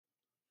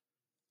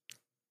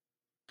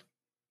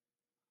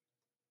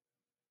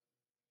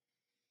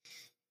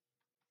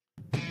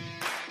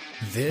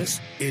This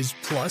is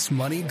Plus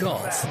Money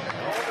Golf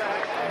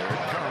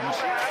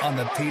on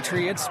the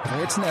Patriot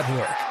Sports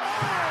Network.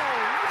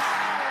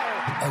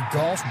 A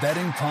golf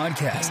betting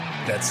podcast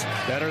that's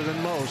better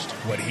than most.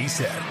 What he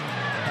said.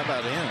 How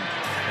about him?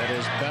 That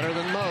is better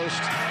than most.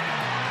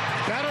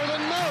 Better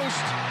than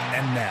most.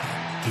 And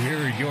now, here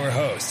are your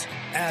hosts,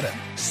 Adam,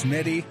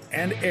 Smitty,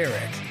 and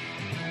Eric.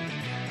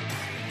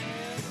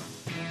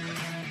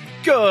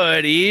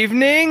 Good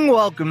evening.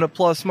 Welcome to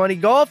Plus Money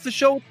Golf, the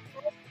show with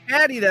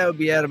Patty. That would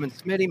be Adam and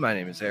Smitty. My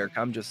name is Eric.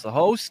 I'm just the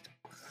host.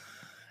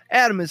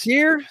 Adam is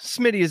here.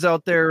 Smitty is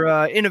out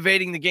there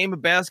innovating the game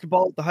of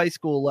basketball at the high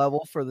school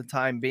level for the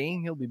time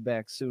being. He'll be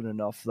back soon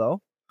enough,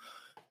 though.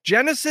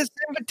 Genesis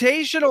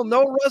Invitational.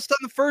 No rust on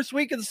the first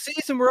week of the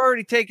season. We're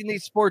already taking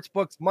these sports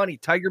books money.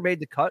 Tiger made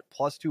the cut,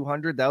 plus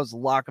 200. That was the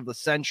lock of the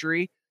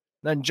century.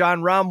 Then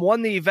John Rahm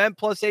won the event,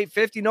 plus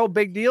 850. No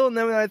big deal. And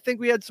then I think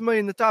we had somebody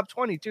in the top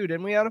 20, too,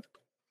 didn't we, Adam?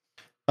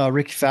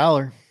 Ricky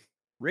Fowler.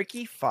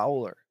 Ricky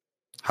Fowler.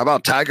 How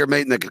about Tiger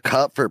making the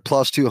cut for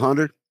plus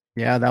 200?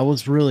 Yeah, that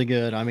was really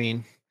good. I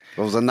mean,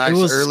 it was a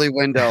nice early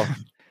window.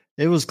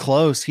 It was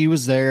close. He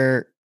was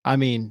there. I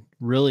mean,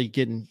 really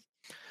getting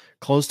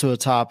close to a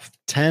top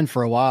 10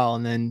 for a while,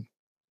 and then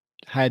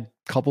had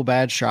a couple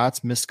bad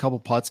shots, missed a couple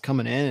putts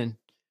coming in.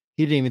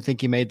 He didn't even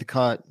think he made the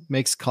cut,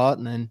 makes the cut,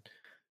 and then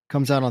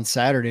comes out on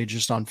Saturday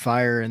just on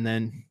fire, and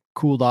then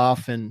cooled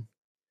off. And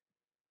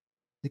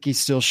I think he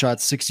still shot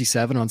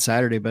 67 on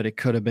Saturday, but it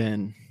could have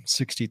been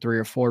 63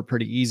 or 4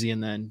 pretty easy.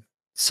 And then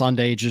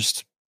Sunday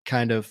just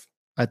kind of,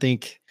 I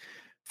think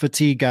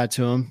fatigue got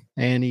to him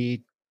and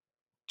he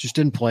just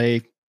didn't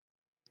play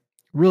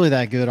really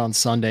that good on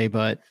Sunday,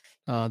 but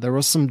there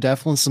was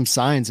definitely some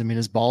signs. I mean,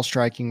 his ball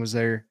striking was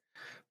there.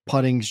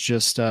 Putting's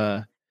just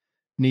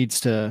needs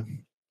to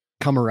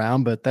come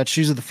around, but that's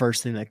usually the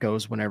first thing that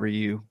goes whenever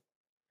you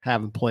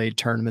haven't played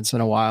tournaments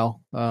in a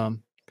while.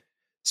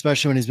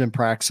 Especially when he's been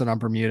practicing on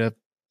Bermuda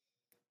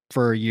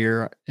for a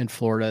year in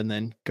Florida and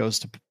then goes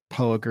to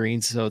POA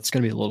Greens. So it's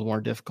going to be a little more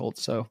difficult.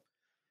 So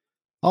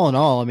all in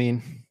all, I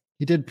mean,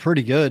 he did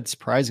pretty good,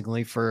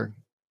 surprisingly, for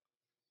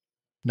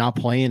not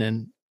playing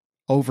in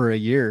over a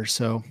year.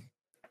 So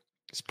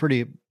it's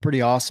pretty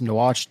awesome to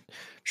watch. I'm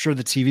sure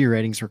the TV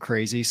ratings were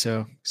crazy.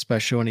 So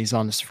especially when he's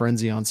on this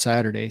frenzy on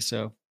Saturday.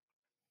 So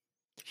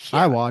yeah.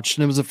 I watched,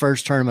 and it was the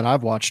first tournament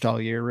I've watched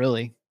all year,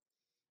 really.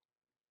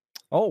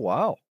 Oh,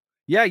 wow.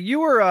 Yeah, you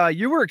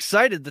were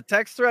excited. The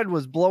text thread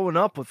was blowing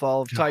up with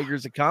all of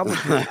Tiger's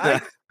accomplishments.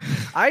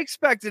 I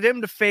expected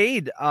him to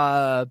fade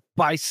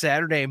by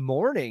Saturday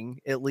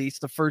morning, at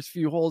least the first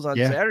few holes on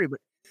Saturday. But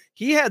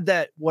he had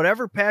that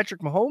whatever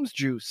Patrick Mahomes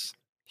juice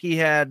he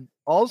had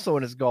also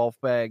in his golf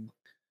bag.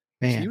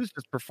 Man, he was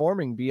just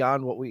performing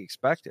beyond what we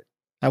expected.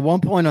 At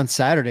one point on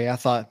Saturday, I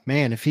thought,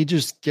 man, if he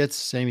just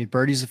gets, I mean,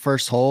 birdie's the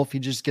first hole. If he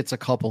just gets a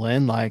couple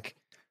in, like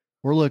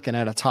we're looking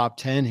at a top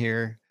 10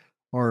 here,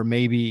 or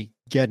maybe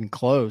getting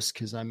close.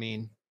 Cause I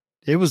mean,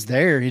 it was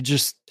there. He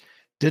just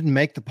didn't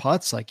make the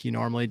putts like he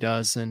normally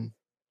does. And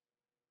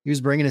he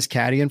was bringing his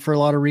caddy in for a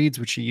lot of reads,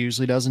 which he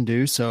usually doesn't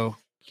do. So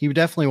he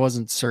definitely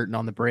wasn't certain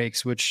on the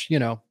breaks, which, you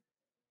know,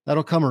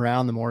 that'll come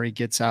around the more he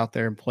gets out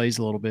there and plays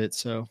a little bit.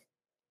 So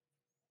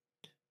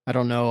I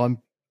don't know.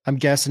 I'm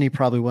guessing he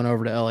probably went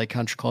over to LA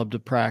Country Club to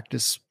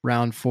practice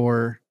round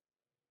for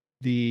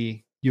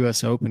the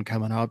US Open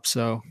coming up.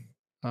 So,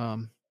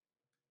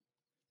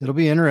 it'll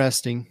be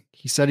interesting.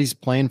 He said he's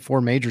playing 4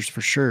 majors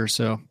for sure.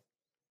 So,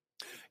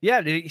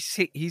 yeah, he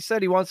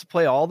said he wants to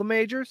play all the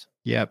majors.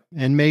 Yep,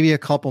 and maybe a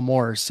couple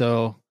more.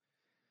 So,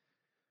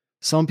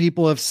 some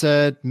people have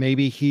said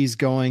maybe he's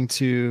going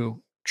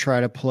to try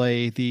to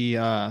play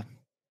the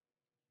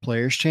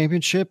Players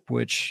Championship,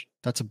 which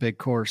that's a big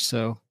course.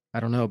 So, I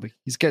don't know, but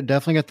he's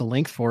definitely got the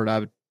length for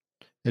it.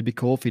 It'd be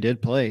cool if he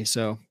did play.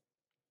 So,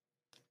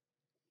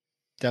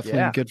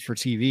 definitely good for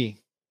TV.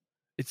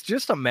 It's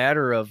just a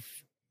matter of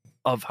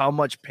how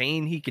much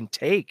pain he can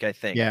take, I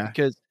think. Yeah.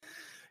 Because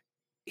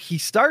he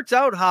starts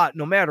out hot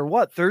no matter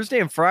what. Thursday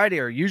and Friday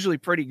are usually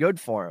pretty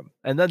good for him.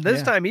 And then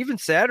this time, even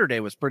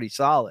Saturday was pretty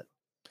solid.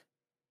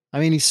 I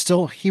mean,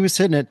 he was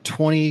hitting at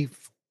 20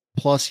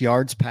 plus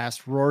yards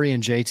past Rory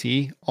and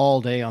JT all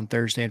day on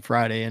Thursday and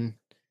Friday. And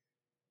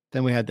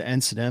then we had the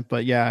incident.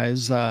 But yeah, it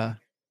was, I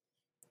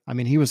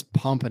mean, he was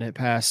pumping it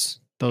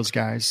past those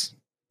guys.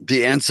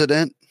 The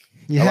incident?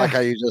 Yeah. I like how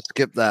you just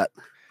skipped that.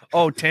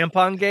 Oh,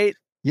 Tampon Gate?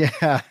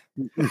 Yeah.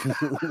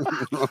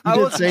 I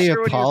would say he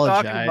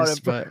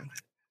apologized, but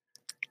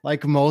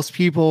like most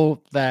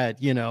people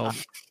that, you know,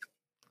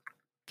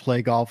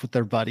 play golf with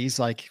their buddies,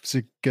 like it's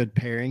a good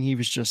pairing. He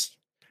was just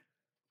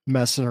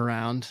messing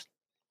around.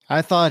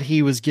 I thought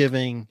he was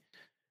giving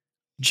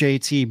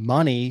JT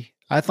money.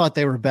 I thought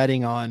they were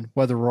betting on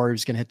whether Rory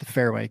was going to hit the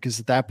fairway, because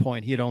at that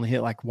point he had only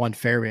hit like one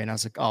fairway, and I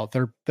was like, oh,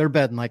 they're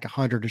betting like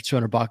 $100 or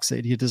 $200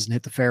 that he doesn't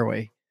hit the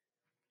fairway.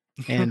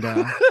 And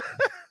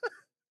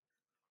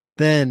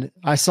then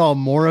I saw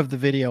more of the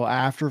video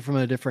after from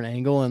a different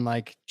angle, and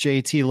like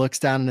JT looks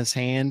down in his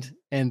hand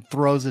and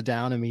throws it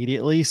down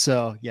immediately.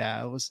 So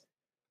yeah,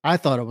 I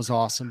thought it was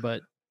awesome,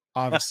 but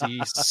obviously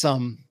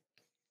some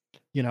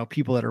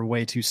people that are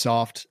way too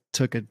soft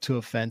took it to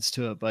offense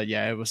to it. But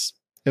yeah, it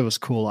was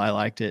cool. I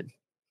liked it.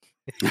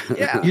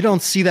 Yeah. You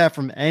don't see that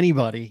from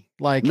anybody.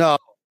 Like No,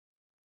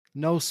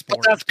 no but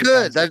sport. that's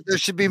good. There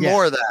should be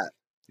more of that.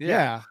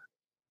 Yeah.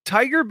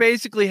 Tiger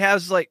basically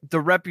has like the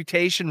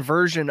reputation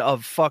version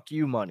of fuck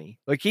you money.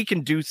 Like he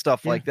can do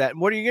stuff like that. And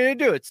what are you going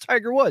to do? It's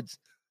Tiger Woods.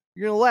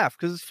 You're going to laugh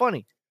because it's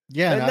funny.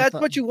 Yeah. And that's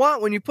what you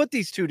want when you put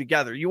these two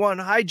together. You want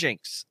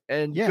hijinks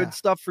and good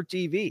stuff for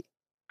TV.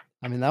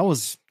 I mean, that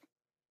was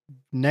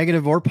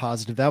negative or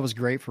positive. That was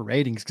great for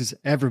ratings because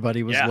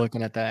everybody was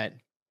looking at that.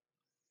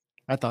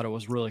 I thought it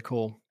was really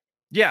cool.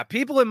 Yeah.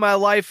 People in my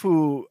life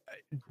who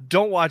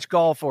don't watch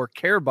golf or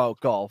care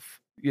about golf,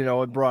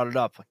 and brought it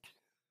up.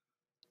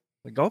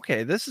 Like,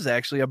 okay, this is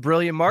actually a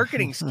brilliant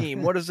marketing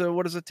scheme. What does a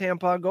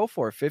tampon go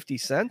for? 50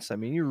 cents? I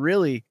mean,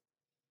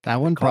 that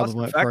one probably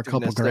went for a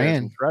couple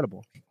grand.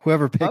 Incredible.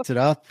 Whoever picked it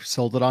up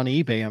sold it on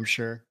eBay, I'm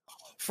sure.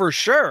 For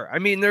sure. I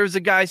mean, there's a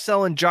guy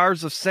selling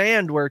jars of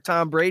sand where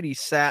Tom Brady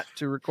sat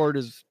to record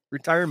his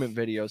retirement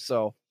video.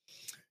 So,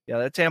 yeah,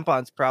 that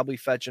tampon's probably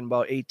fetching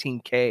about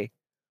 $18K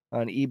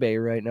on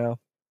eBay right now.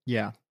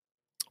 Yeah.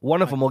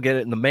 One of them will get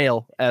it in the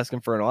mail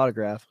asking for an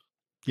autograph.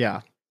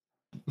 Yeah.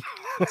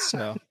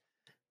 So,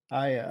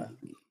 and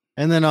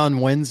then on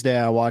Wednesday,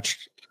 I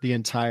watched the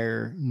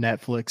entire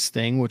Netflix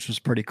thing, which was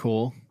pretty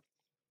cool.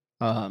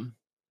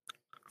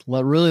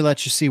 Really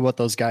let you see what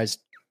those guys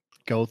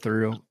go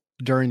through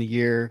during the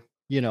year,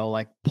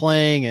 like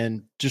playing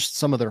and just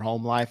some of their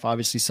home life.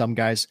 Obviously, some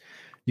guys,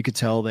 you could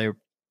tell they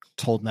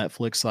told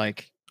Netflix,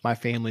 like, my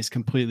family's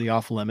completely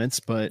off limits,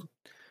 but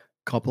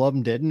a couple of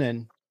them didn't.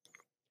 And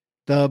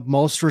the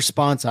most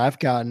response I've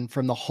gotten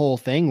from the whole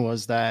thing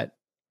was that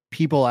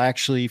people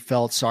actually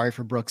felt sorry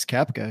for Brooks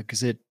Koepka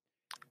because it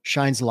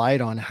shines light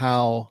on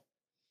how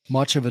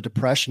much of a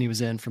depression he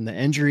was in from the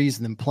injuries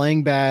and then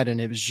playing bad. And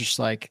it was just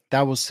like,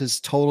 that was his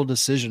total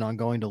decision on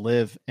going to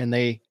live. And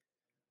they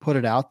put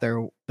it out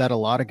there that a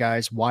lot of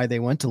guys, why they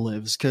went to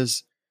live is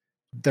because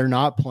they're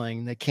not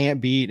playing, they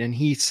can't beat. And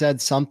he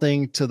said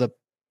something to the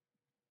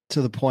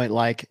point,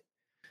 like,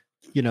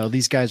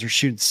 these guys are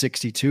shooting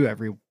 62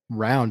 every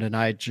round and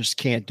I just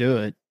can't do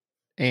it.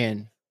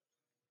 And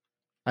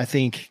I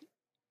think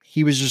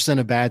he was just in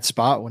a bad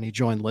spot when he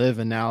joined Live,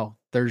 and now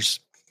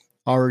there's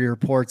already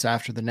reports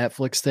after the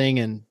Netflix thing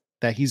and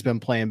that he's been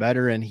playing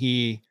better and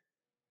he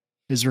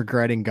is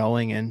regretting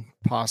going and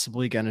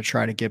possibly going to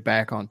try to get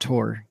back on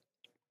tour.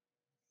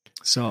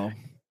 So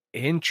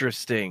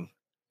interesting.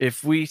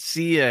 If we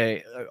see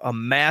a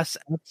mass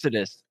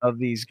exodus of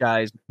these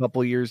guys a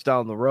couple years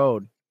down the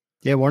road.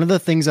 Yeah, one of the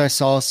things I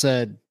saw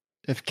said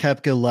if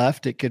Koepka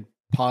left, it could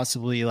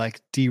possibly like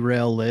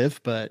derail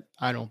Live, but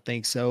I don't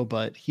think so.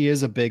 But he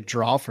is a big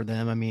draw for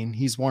them. I mean,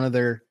 he's one of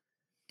their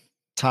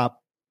top,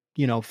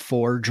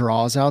 4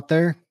 draws out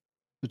there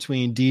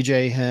between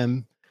DJ,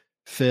 him,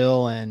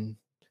 Phil, and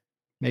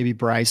maybe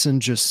Bryson,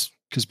 just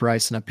because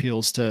Bryson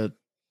appeals to,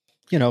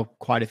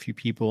 quite a few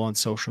people on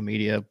social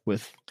media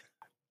with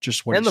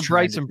just what. And the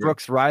Bryson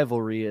Brooks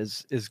rivalry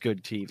is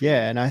good TV.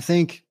 Yeah, and I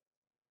think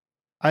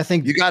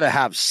you got to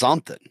have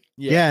something.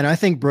 Yeah, and I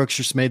think Brooks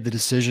just made the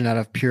decision out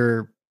of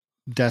pure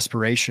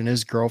desperation.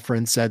 His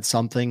girlfriend said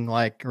something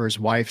or his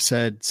wife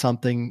said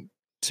something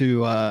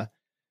to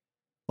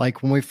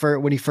like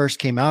when he first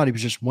came out, he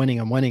was just winning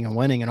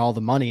and all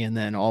the money, and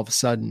then all of a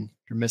sudden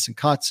you're missing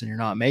cuts and you're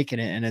not making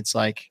it, and it's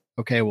like,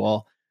 okay,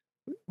 well,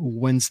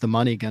 when's the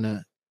money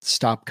gonna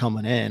stop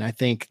coming in? I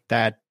think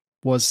that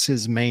was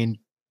his main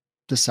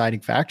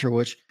deciding factor.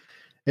 Which,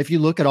 if you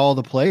look at all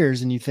the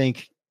players and you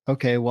think,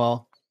 okay,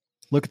 well,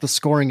 look at the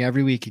scoring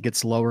every week, it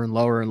gets lower and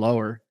lower and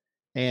lower,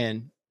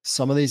 and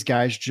some of these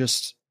guys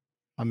just,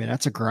 I mean,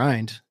 that's a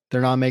grind. They're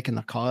not making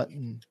the cut,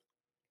 and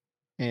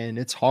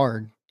it's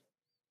hard.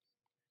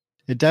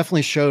 It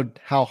definitely showed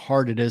how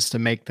hard it is to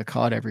make the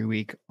cut every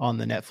week on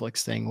the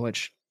Netflix thing,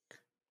 which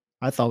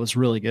I thought was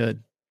really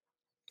good.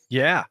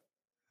 Yeah.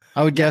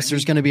 I would guess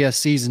there's going to be a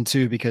season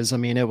 2 because, I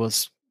mean,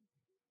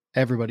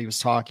 everybody was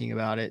talking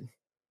about it.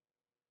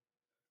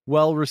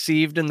 Well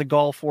received in the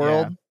golf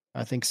world.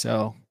 Yeah, I think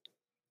so.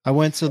 I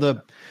went to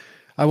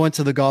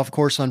the golf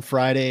course on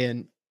Friday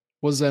and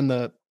was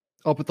up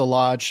at the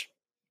lodge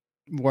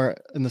where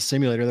in the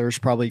simulator, there was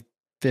probably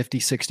 50,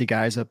 60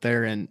 guys up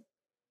there and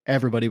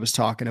everybody was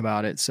talking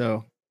about it.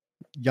 So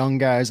young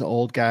guys,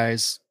 old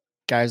guys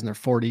in their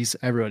 40s,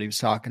 everybody was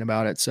talking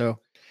about it. So,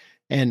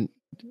 and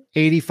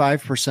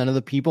 85% of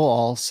the people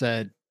all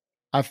said,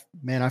 I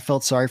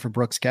felt sorry for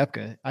Brooks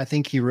Koepka. I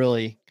think he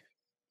really,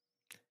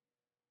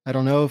 I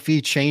don't know if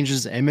he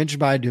changes image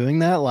by doing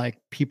that. Like,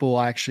 people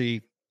will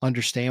actually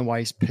understand why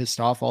he's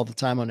pissed off all the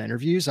time on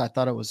interviews. I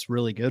thought it was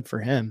really good for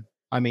him.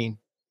 I mean,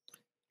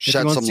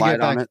 shed some light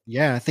on it.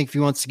 Yeah. I think if he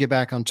wants to get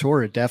back on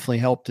tour, it definitely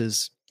helped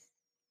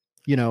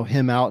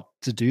him out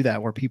to do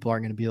that, where people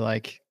aren't going to be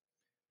like,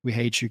 we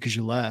hate you because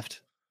you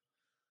left.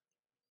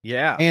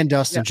 Yeah. And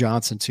Dustin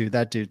Johnson too.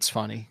 That dude's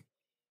funny.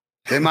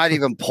 They might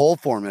even pull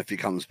for him if he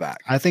comes back.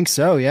 I think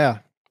so. Yeah.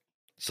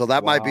 So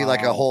that might be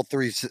like a whole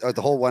the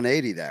whole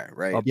 180 there,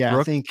 right? Yeah.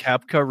 Brooks I think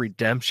Koepka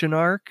redemption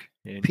arc.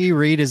 P.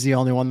 Reed is the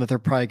only one that they're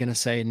probably going to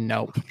say,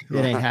 nope, it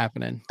ain't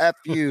happening. F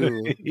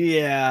you.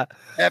 Yeah.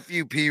 F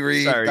you, P.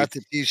 Reed. Sorry. That's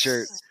a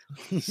t-shirt.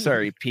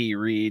 Sorry, P.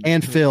 Reed.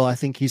 And Phil, I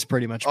think he's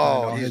pretty much burned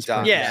all he's his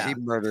done. bridges. Yeah. He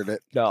murdered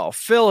it. No,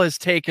 Phil has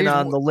taken He's-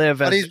 on the live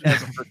but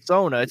as a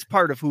persona. It's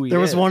part of who he is. There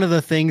was one of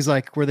the things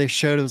like where they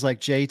showed it was like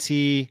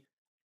JT,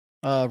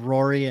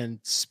 Rory, and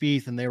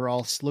Spieth, and they were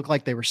all looked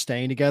like they were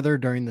staying together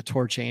during the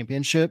tour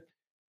championship,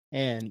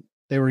 and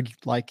they were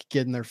like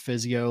getting their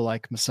physio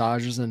like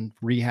massages and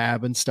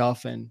rehab and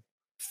stuff. And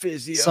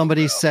physio.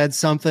 somebody said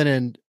something,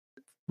 and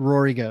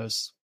Rory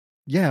goes,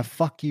 "Yeah,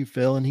 fuck you,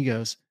 Phil," and he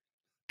goes,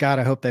 "God,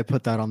 I hope they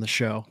put that on the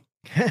show."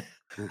 I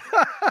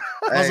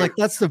was like,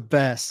 that's the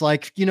best.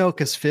 Like,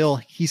 because Phil,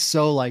 he's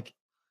so like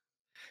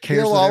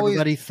cares what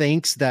everybody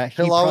thinks that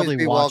he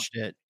probably watched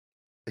it.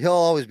 He'll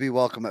always be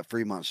welcome at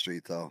Fremont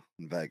Street, though,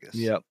 in Vegas.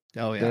 Yep.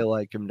 Oh, yeah. They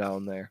like him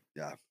down there.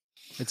 Yeah.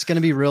 It's going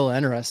to be real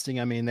interesting.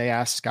 I mean, they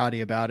asked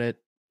Scotty about it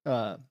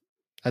at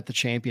the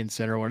Champion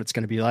Center, what it's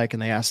going to be like.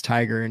 And they asked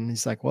Tiger, and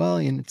he's like, well,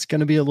 and it's going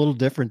to be a little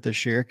different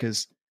this year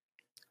because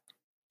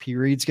P.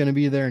 Reed's going to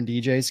be there and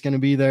DJ's going to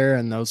be there.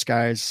 And those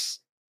guys,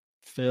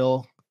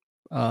 Phil.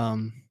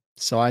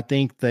 So I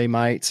think they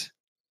might,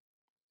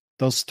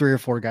 those 3 or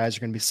 4 guys are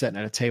going to be sitting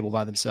at a table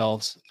by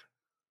themselves.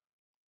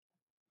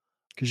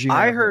 Because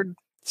I heard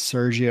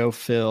Sergio,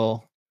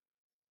 Phil,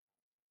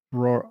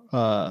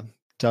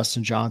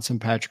 Dustin Johnson,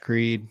 Patrick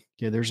Reed.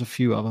 Yeah, there's a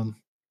few of them.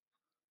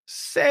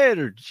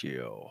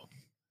 Sergio.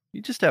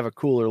 You just have a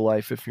cooler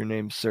life if your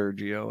name's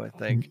Sergio, I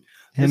think.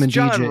 Him and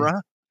John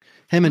DJ.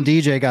 Him and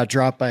DJ got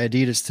dropped by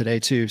Adidas today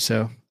too.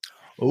 So,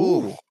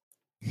 ooh,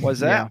 was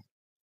that?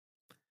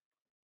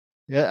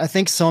 Yeah, I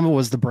think some of it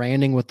was the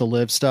branding with the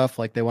Live stuff.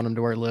 Like they want him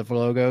to wear Live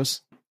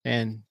logos,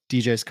 and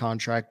DJ's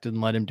contract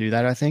didn't let him do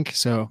that. I think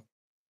so.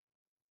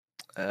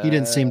 He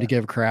didn't seem to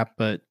give a crap,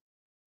 but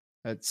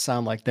it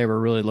sounded like they were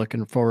really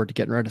looking forward to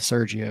getting rid of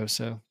Sergio.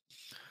 So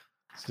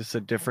it's just a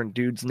different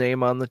dude's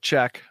name on the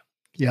check.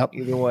 Yep.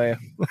 Either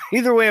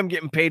way, I'm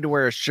getting paid to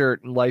wear a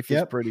shirt, and life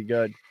is pretty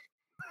good.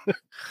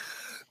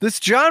 This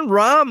John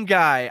Rahm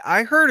guy,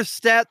 I heard a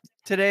stat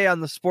today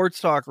on the Sports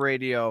Talk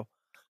radio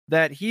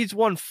that he's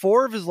won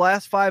 4 of his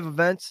last 5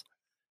 events,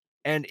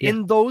 and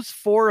in those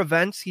 4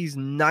 events, he's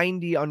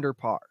 90 under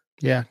par.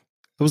 Yeah,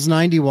 it was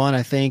 91,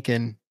 I think,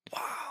 and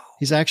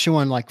he's actually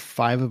won like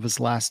 5 of his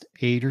last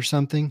 8 or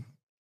something.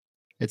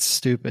 It's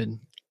stupid.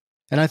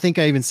 And I think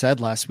I even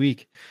said last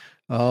week,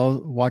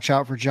 oh, watch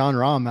out for John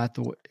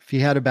Rahm if he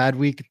had a bad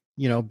week,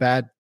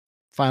 bad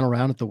final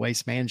round at the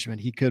Waste Management,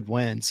 he could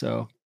win.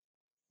 So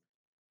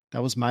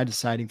that was my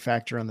deciding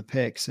factor on the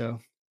pick. So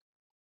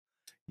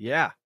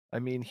yeah, I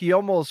mean, he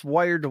almost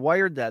wire to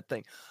wired that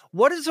thing.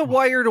 What is a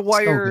wire to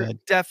wire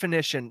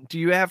definition? Do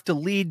you have to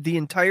lead the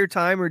entire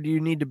time, or do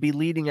you need to be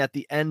leading at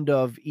the end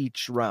of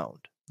each round?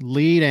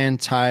 Lead and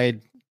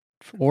tied,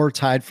 or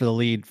tied for the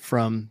lead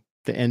from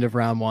the end of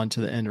round 1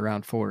 to the end of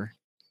round 4.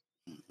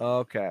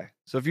 Okay.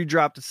 So if you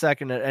dropped a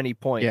second at any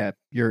point,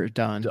 you're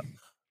done.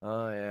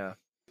 Oh yeah.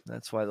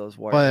 That's why those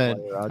wire.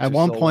 But at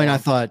one point I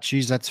thought,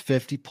 geez, that's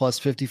 50 plus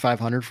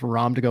 5,500 for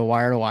Rahm to go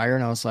wire to wire.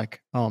 And I was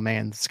like, oh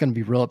man, it's going to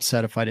be real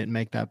upset if I didn't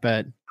make that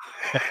bet.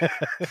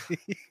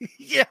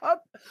 Yeah.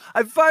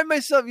 I find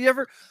myself, you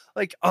ever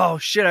like, oh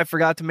shit, I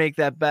forgot to make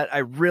that bet. I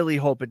really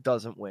hope it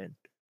doesn't win,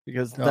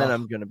 because then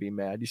I'm going to be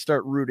mad. You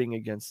start rooting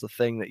against the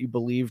thing that you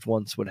believed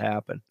once would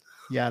happen.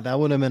 Yeah, that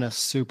would have been a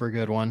super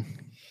good one.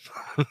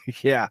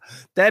 Yeah,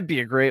 that'd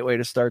be a great way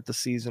to start the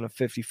season of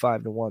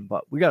 55-1,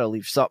 but we got to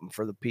leave something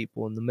for the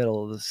people in the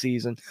middle of the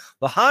season.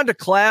 The Honda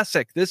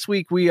Classic. This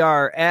week we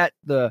are at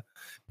the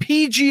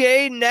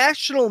PGA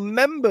National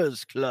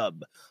Members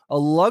Club, a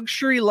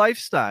luxury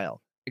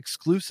lifestyle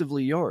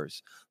exclusively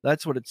yours.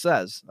 That's what it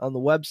says on the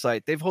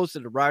website. They've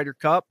hosted a Ryder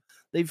Cup.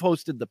 They've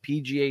hosted the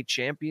PGA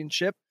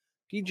Championship.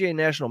 PGA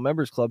National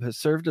Members Club has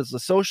served as the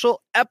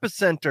social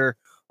epicenter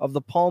of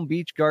the Palm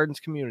Beach Gardens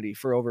community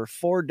for over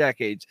 4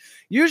 decades.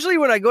 Usually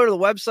when I go to the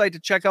website to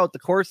check out the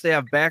course, they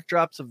have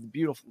backdrops of the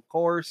beautiful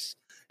course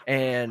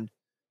and,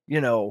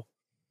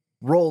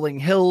 rolling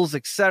hills,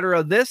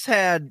 etc. This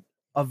had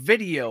a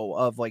video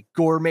of like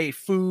gourmet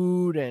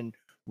food and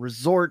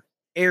resort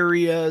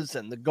areas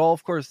and the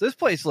golf course. This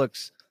place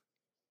looks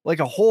like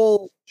a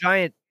whole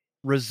giant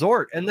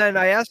resort. And then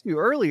I asked you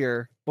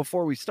earlier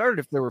before we started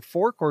if there were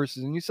 4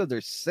 courses, and you said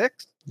there's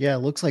 6. Yeah, it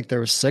looks like there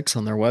was 6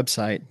 on their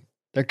website.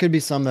 There could be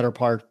some that are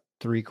par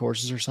 3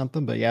 courses or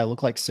something, but yeah, it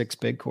looked like 6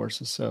 big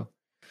courses. So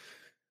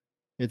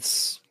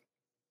it's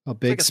a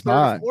big like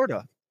spot.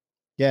 Florida.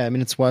 Yeah, I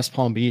mean, it's West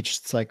Palm Beach.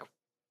 It's like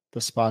the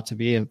spot to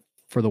be in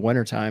for the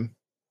wintertime.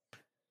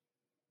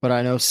 But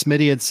I know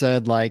Smitty had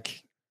said,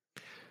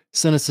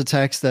 sent us a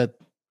text that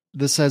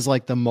this has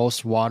like the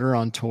most water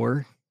on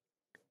tour.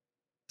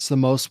 It's the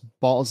most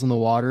balls in the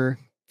water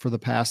for the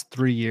past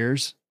 3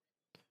 years.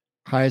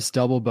 Highest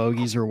double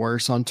bogeys or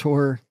worse on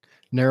tour.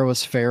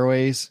 Narrowest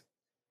fairways.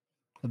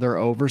 They're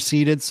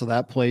overseeded, so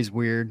that plays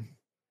weird.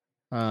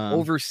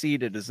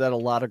 Overseeded, is that a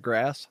lot of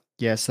grass?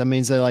 Yes, that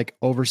means they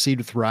overseed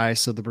with rye,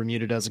 so the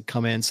Bermuda doesn't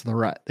come in.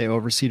 So they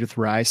overseed with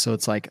rye, so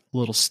it's like a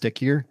little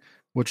stickier.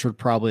 which would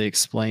probably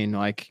explain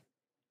like,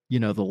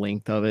 the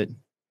length of it.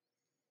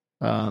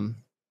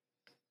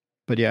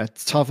 But yeah,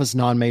 it's toughest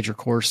non-major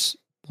course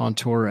on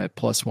tour at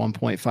plus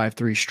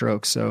 1.53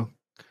 strokes. So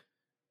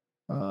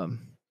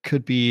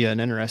could be an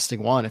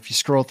interesting one. If you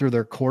scroll through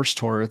their course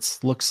tour, it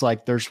looks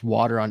like there's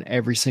water on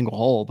every single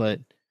hole, but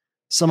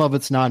some of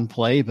it's not in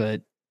play,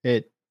 but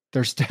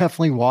there's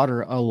definitely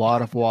water, a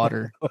lot of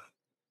water,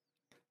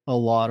 a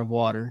lot of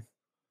water.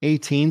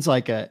 18's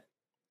like a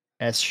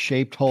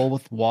S-shaped hole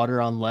with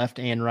water on left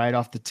and right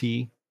off the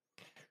tee.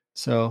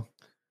 So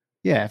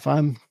yeah, if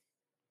I'm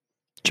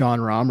John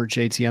Rahm or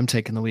JT, I'm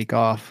taking the week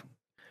off.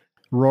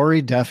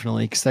 Rory,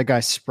 definitely, because that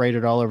guy sprayed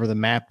it all over the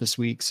map this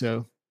week.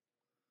 So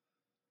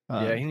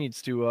yeah, he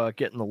needs to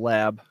get in the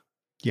lab.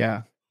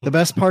 Yeah. The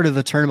best part of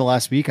the tournament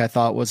last week, I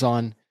thought, was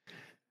I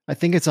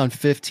think it's on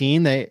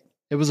 15. It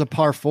was a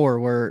par 4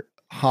 where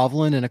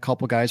Hovland and a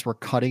couple guys were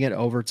cutting it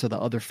over to the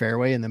other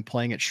fairway and then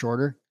playing it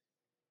shorter.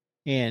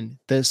 And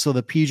so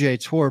the PGA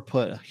Tour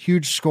put a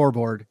huge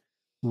scoreboard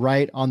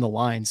right on the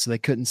line so they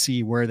couldn't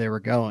see where they were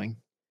going.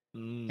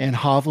 And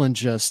Hovland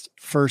just,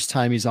 first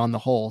time he's on the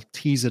hole,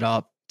 tees it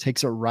up,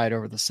 takes it right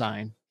over the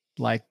sign.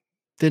 Like,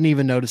 didn't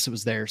even notice it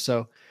was there.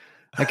 So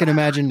I can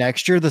imagine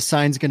next year the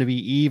sign's going to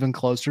be even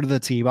closer to the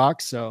tee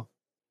box. So,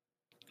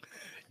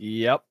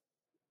 yep.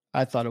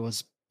 I thought it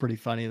was pretty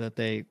funny that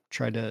they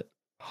tried to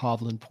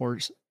Hovland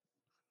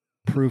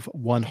proof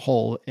one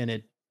hole and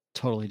it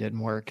totally didn't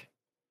work.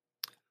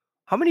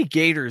 How many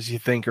gators you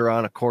think are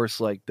on a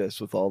course like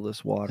this with all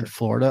this water? In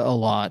Florida, a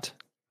lot.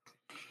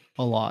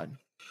 A lot.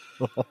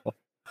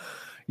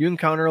 You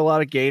encounter a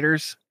lot of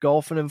gators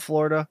golfing in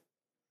Florida?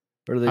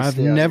 Or do they I've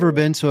never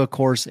been to a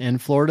course in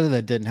Florida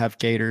that didn't have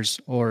gators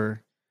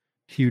or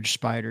huge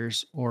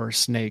spiders or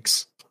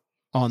snakes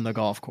on the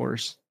golf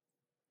course.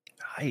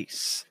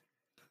 Nice.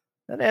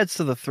 That adds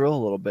to the thrill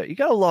a little bit. You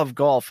got to love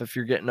golf if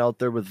you're getting out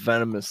there with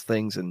venomous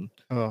things and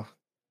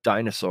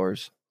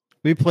dinosaurs.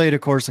 We played a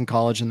course in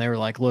college and they were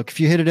like, look, if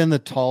you hit it in the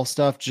tall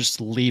stuff, just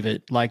leave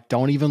it. Like,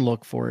 don't even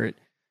look for it.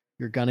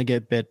 You're going to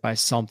get bit by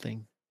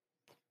something.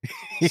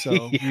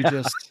 So you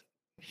just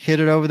hit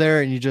it over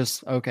there and you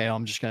just, okay,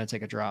 I'm just going to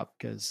take a drop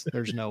because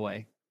there's no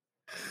way.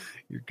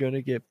 You're going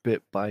to get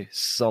bit by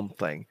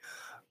something.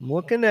 I'm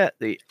looking at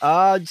the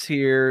odds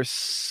here.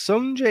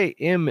 Sungjae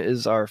Im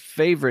is our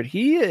favorite.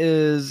 He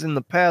is in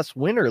the past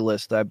winner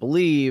list, I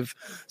believe.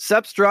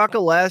 Sepp Straka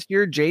last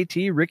year,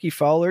 JT, Ricky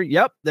Fowler.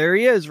 Yep, there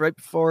he is right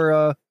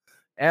before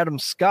Adam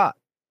Scott.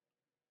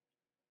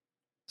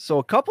 So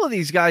a couple of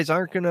these guys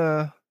are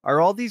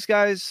all these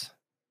guys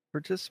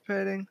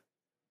participating?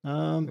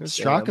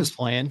 Straka's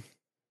playing.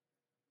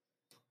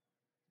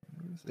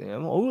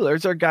 Oh,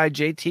 there's our guy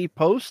JT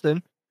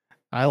posting.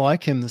 I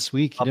like him this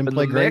week. He didn't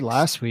play great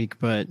last week,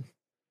 but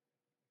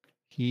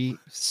I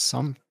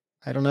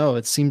don't know.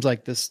 It seems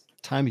like this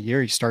time of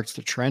year he starts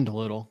to trend a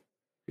little.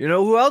 You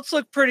know who else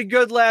looked pretty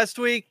good last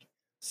week?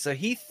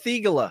 Sahith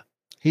Theegala.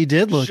 He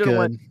did look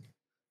good.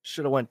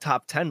 Should have went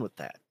top 10 with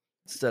that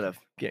instead of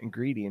getting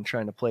greedy and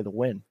trying to play the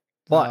win.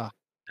 But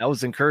that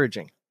was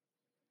encouraging.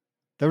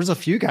 There was a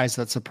few guys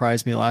that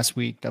surprised me last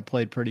week that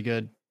played pretty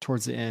good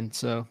towards the end.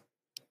 So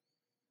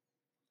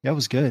that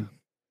was good.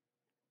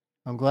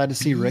 I'm glad to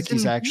see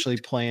Ricky's actually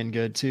playing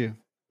good too.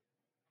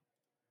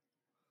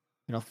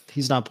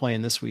 He's not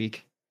playing this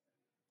week.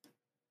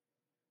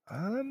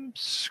 I'm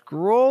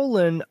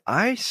scrolling.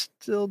 I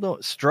still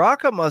don't.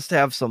 Straka must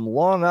have some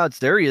long odds.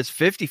 There he is,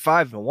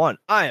 55-1.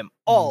 I am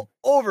all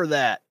over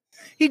that.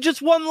 He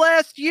just won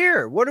last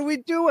year. What are we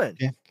doing?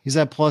 Yeah, he's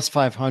at plus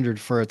 500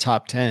 for a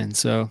top 10.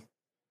 So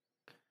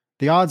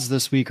the odds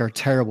this week are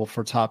terrible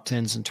for top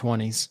 10s and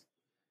 20s,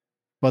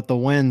 but the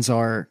wins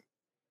are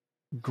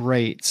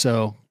great.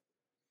 So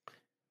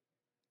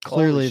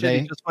clearly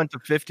he just went to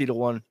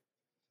 50-1.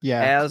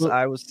 Yeah. As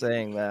I was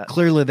saying that.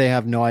 Clearly they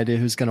have no idea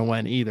who's going to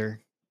win either.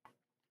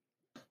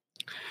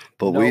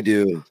 But we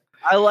do.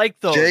 I like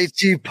those.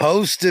 JT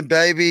posted,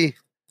 baby.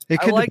 It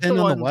could depend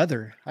on the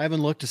weather. I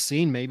haven't looked to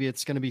see. Maybe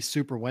it's going to be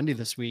super windy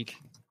this week.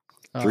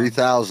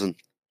 3,000.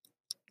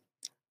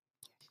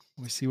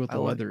 We see what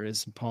the weather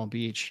is in Palm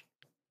Beach.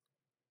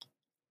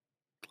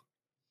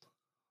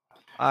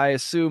 I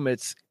assume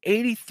it's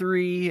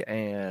 83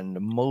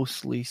 and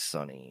mostly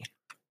sunny.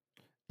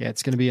 Yeah,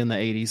 it's going to be in the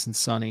 80s and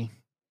sunny.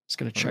 Just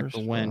going to check the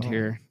wind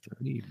here.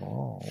 3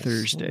 balls.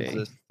 Thursday.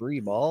 This 3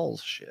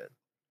 balls shit.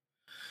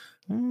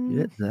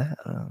 Get that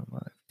out of my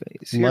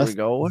face. Here we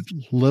go.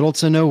 Little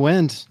to no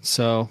wind.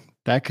 So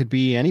that could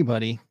be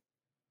anybody.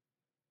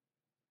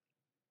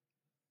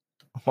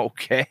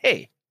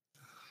 Okay.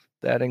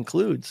 That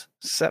includes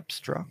Sepp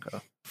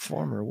Straka,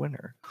 former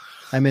winner.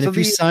 I mean, if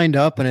you signed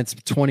up and it's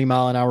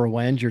 20-mile-an-hour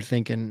wind, you're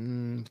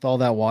thinking, with all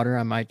that water,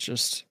 I might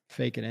just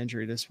fake an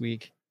injury this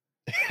week.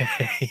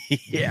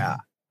 Yeah.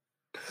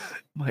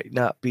 Might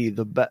not be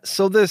the best.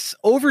 So this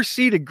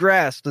overseeded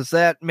grass, does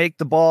that make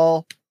the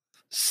ball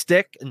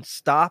stick and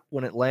stop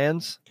when it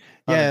lands?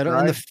 Yeah,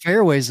 on the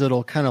fairways,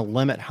 it'll kind of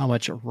limit how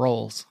much it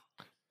rolls.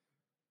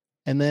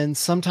 And then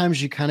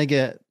sometimes you kind of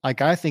get,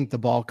 like, I think the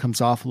ball comes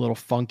off a little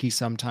funky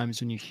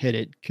sometimes when you hit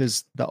it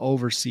because the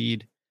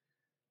overseed,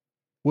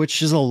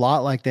 which is a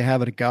lot like they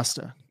have at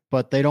Augusta,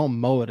 but they don't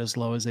mow it as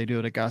low as they do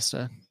at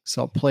Augusta.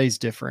 So it plays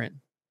different.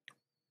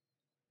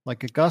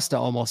 Like Augusta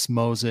almost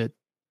mows it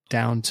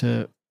down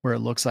to where it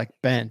looks like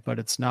bent, but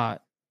it's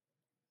not.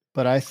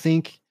 But I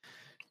think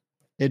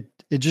it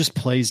just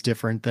plays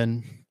different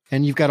than,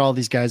 and you've got all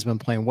these guys been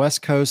playing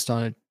West Coast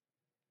on a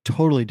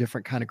totally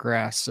different kind of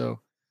grass. So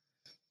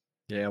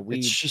Yeah,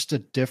 it's just a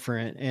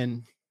different.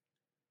 And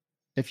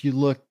if you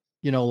look,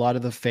 a lot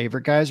of the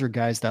favorite guys are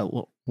guys that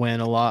win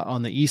a lot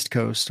on the East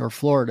Coast or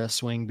Florida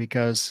swing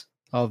because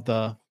of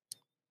the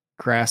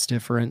grass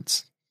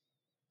difference.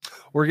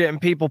 We're getting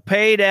people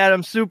paid,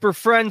 Adam. Super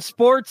Friend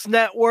Sports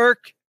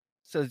Network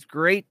says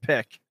great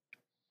pick.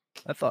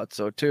 I thought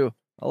so too.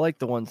 I like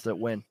the ones that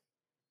win.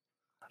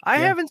 I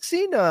haven't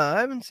seen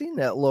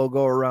that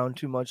logo around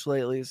too much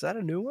lately. Is that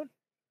a new one?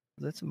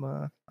 That's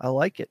I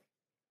like it.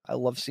 I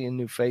love seeing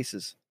new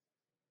faces.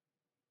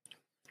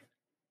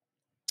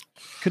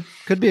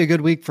 Could be a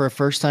good week for a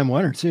first time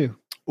winner too.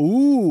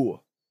 Ooh.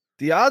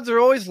 The odds are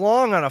always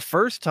long on a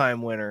first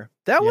time winner.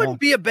 That wouldn't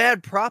be a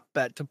bad prop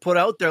bet to put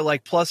out there,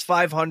 like plus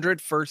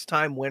 500 first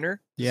time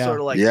winner. Yeah. Sort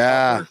of like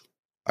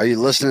Are you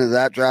listening to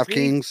that,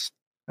 DraftKings?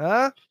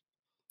 Huh?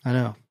 I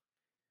know.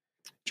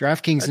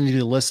 DraftKings need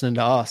to listen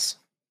to us.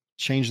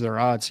 Change their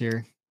odds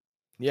here.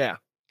 Yeah.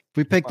 If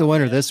we pick the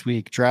winner this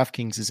week,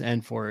 DraftKings is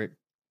in for it.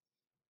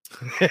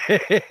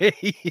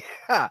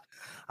 Yeah.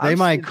 They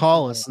might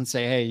call us and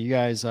say, hey, you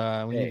guys,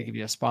 we need to give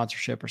you a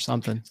sponsorship or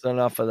something. It's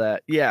enough of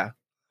that. Yeah.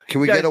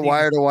 Can we get a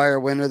wire-to-wire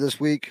winner this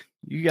week?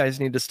 You guys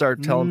need to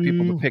start telling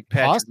people to pick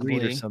Patrick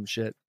Reed or some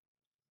shit.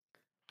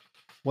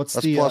 That's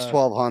plus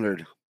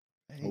 1,200.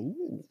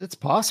 It's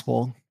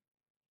possible.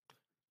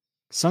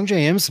 Sung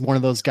J M's one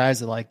of those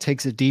guys that like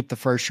takes it deep the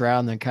first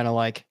round, then kind of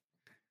like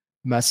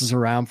messes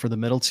around for the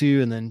middle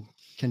two, and then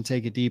can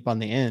take it deep on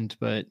the end.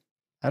 But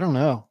I don't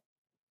know.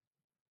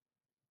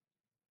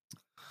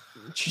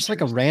 It's just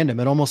like a random.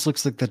 It almost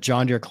looks like the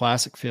John Deere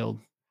Classic field.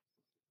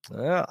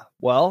 Yeah.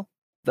 Well,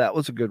 that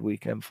was a good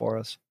weekend for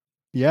us.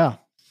 Yeah.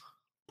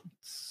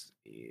 Let's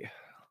see.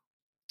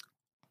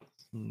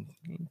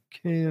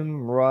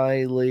 Kim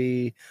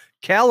Riley,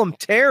 Callum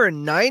Tarrant,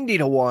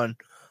 90-1.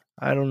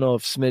 I don't know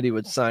if Smitty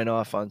would sign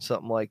off on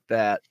something like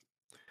that.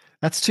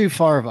 That's too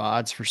far of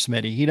odds for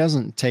Smitty. He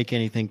doesn't take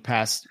anything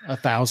past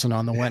 1,000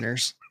 on the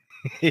winners.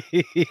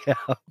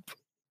 Yeah.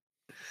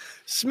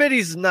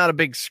 Smitty's not a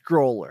big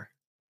scroller.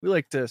 We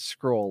like to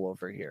scroll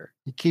over here.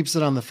 He keeps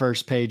it on the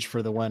first page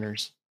for the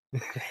winners.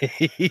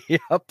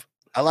 Yep.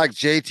 I like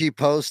JT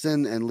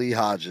Poston and Lee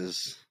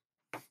Hodges.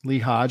 Lee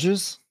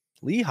Hodges?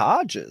 Lee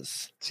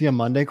Hodges. Is he a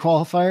Monday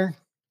qualifier?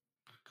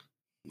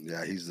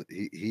 Yeah,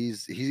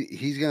 he's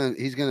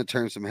gonna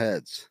turn some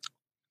heads.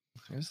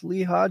 There's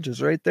Lee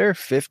Hodges right there,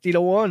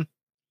 50-1.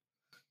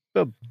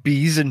 A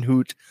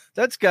Biesenhoot.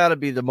 That's got to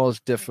be the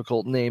most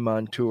difficult name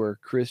on tour,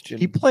 Christian.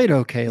 He played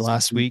okay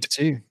last week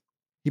too.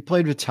 He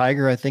played with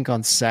Tiger, I think,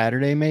 on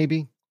Saturday,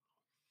 maybe.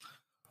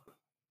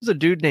 There's a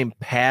dude named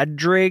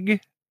Padrig,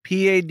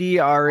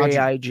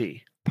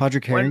 Padraig.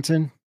 Padraig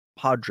Harrington?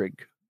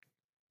 Padrig.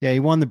 Yeah, he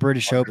won the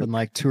British Open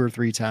like 2 or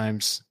 3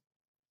 times.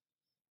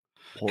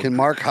 Can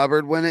Mark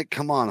Hubbard win it?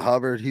 Come on,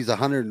 Hubbard. He's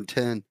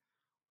 110.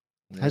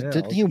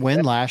 Didn't he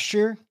win last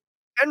year?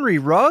 Henry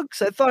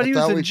Ruggs? I thought he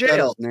was in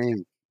jail. His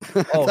name.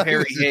 Oh,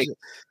 Harry Hake.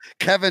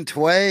 Kevin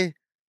Tway.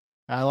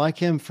 I like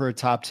him for a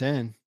top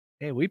 10.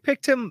 Hey, we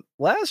picked him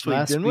last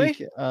week, didn't we?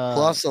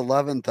 Plus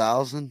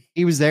 11,000.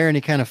 He was there and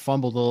he kind of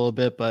fumbled a little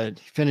bit, but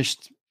he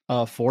finished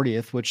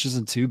 40th, which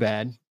isn't too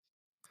bad.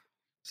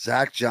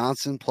 Zach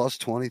Johnson plus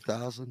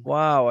 20,000.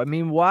 Wow. I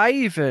mean, why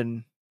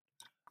even?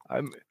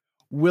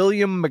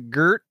 William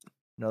McGirt.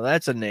 No,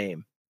 that's a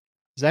name.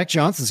 Zach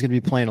Johnson's going to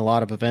be playing a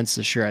lot of events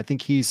this year. I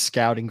think he's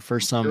scouting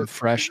for some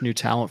fresh new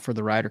talent for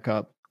the Ryder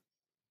Cup.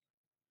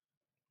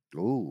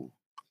 Ooh.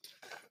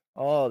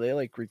 Oh, they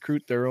like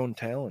recruit their own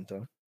talent,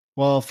 huh?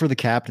 Well, for the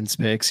captain's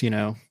picks,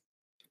 Does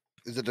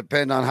it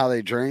depend on how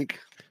they drink?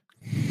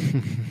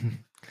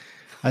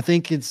 I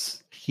think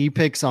he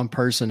picks on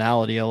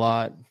personality a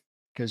lot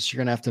because you're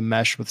going to have to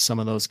mesh with some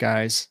of those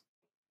guys.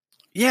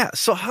 Yeah.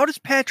 So how does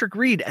Patrick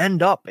Reed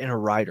end up in a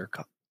Ryder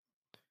Cup?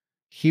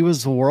 He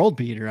was a world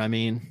beater. I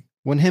mean,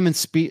 when him and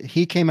Spieth,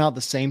 he came out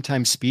the same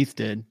time Spieth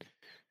did.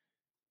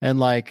 And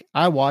like,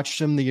 I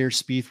watched him the year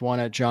Spieth won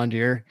at John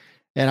Deere,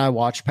 and I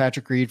watched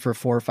Patrick Reed for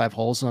 4 or 5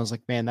 holes, and I was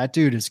like, man, that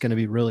dude is going to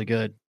be really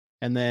good.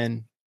 And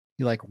then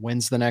he like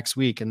wins the next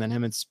week, and then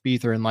him and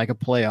Spieth are in like a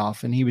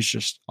playoff, and he was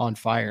just on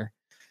fire.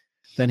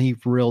 Then he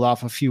reeled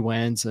off a few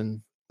wins,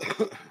 and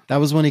that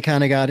was when he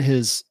kind of got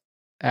his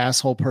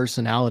asshole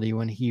personality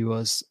when he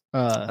was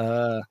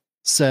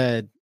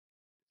said,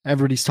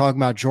 everybody's talking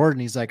about Jordan.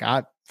 He's like,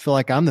 I feel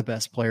like I'm the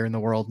best player in the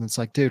world. And it's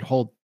like, dude,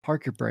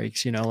 park your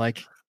brakes,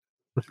 like.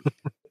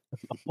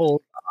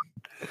 Hold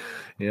on.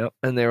 Yep.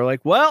 And they were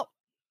like, well,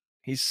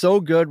 he's so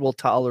good, we'll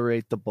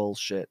tolerate the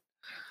bullshit.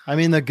 I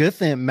mean, the good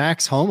thing,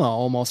 Max Homa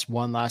almost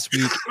won last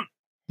week.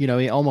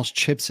 he almost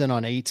chips in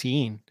on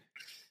 18.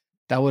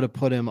 That would have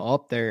put him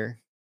up there.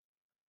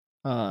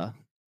 That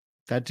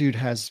dude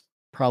has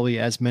probably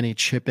as many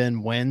chip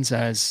in wins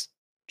as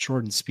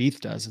Jordan Spieth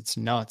does. It's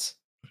nuts.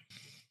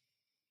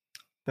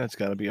 That's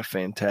got to be a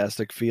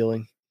fantastic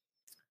feeling.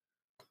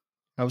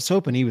 I was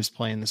hoping he was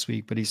playing this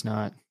week, but he's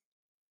not.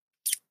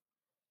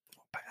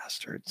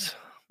 Bastards.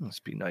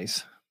 Must be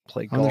nice.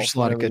 Play Oh, golf. there's a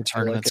lot of whenever good they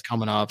feel like tournaments it.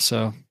 coming up.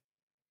 So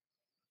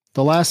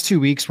the last 2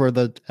 weeks were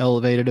the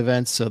elevated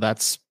events. So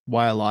that's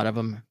why a lot of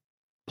them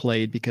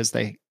played, because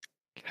they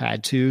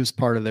had to as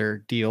part of their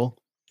deal.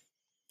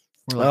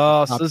 Or like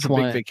the So top this is a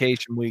 20 big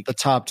vacation week. The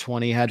top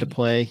 20 had to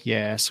play.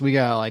 Yeah. So we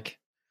got like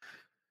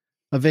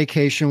a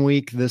vacation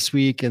week this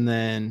week. And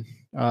then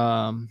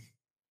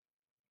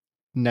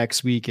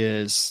next week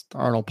is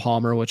Arnold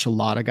Palmer, which a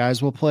lot of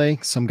guys will play.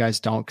 Some guys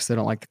don't because they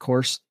don't like the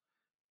course.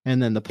 And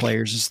then the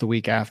Players is the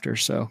week after.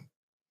 So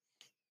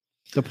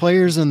the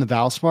Players and the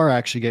Valspar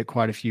actually get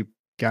quite a few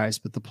guys,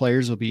 but the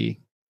Players will be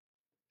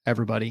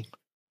everybody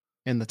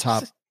in the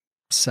top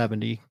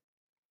 70.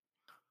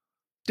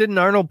 Didn't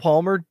Arnold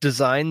Palmer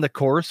design the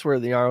course where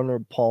the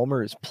Arnold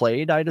Palmer is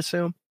played, I'd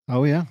assume?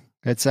 Oh, yeah.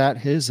 It's at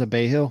his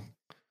Bay Hill.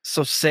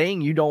 So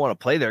saying you don't want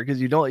to play there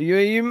because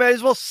you may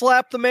as well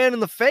slap the man in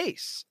the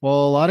face.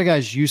 Well, a lot of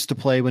guys used to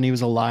play when he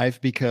was alive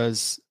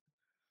because,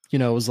 it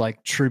was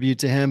like tribute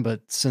to him.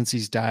 But since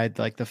he's died,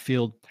 like the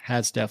field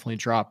has definitely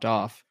dropped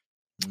off.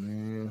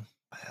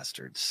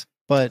 Bastards.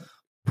 But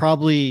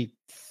probably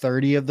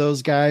 30 of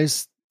those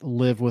guys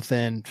live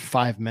within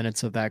 5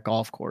 minutes of that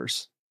golf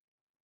course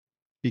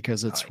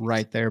because it's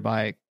right there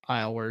by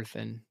Isleworth,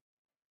 and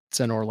it's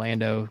in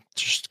Orlando,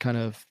 just kind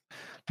of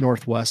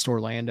northwest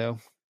Orlando.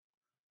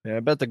 Yeah, I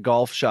bet the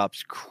golf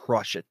shops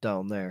crush it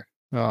down there.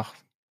 Oh,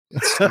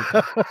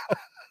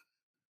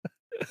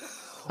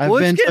 I've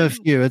been to a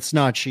few. It's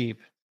not cheap.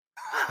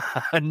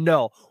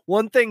 No.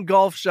 One thing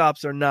golf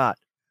shops are not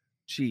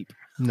cheap.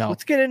 No.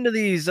 Let's get into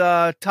these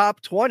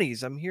top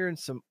 20s. I'm hearing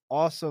some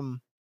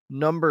awesome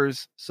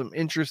numbers, some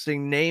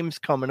interesting names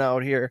coming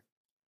out here.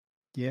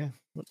 Yeah.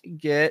 Let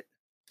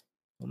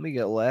me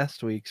get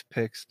last week's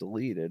picks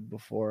deleted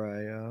before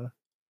I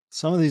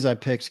Some of these I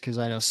picked because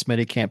I know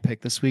Smitty can't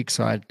pick this week,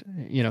 so I'd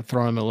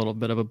throw him a little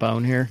bit of a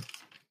bone here.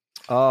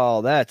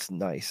 Oh, that's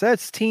nice.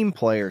 That's team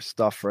player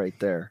stuff right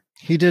there.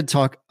 He did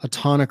talk a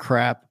ton of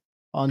crap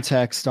on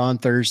text on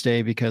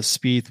Thursday because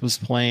Spieth was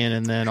playing,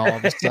 and then all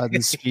of a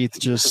sudden Spieth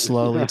just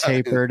slowly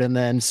tapered, and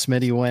then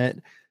Smitty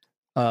went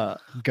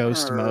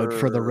ghost mode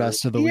for the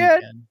rest of the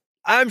weekend.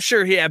 I'm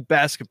sure he had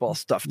basketball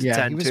stuff to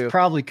tend to. He was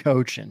probably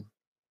coaching.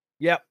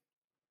 Yep.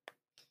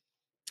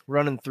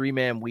 Running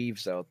 3-man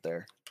weaves out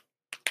there.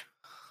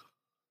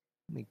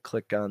 Let me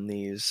click on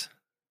these.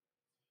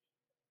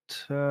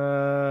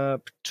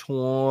 Top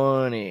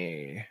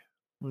 20.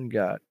 We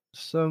got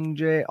Sung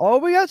Jae. Oh,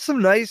 we got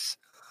some nice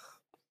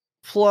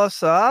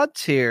plus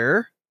odds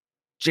here.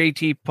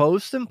 JT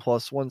Poston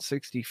plus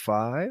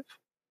 165.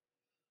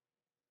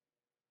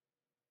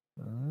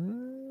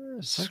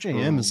 Sung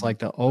Jae is like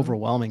the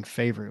overwhelming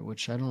favorite,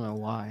 which I don't know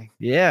why.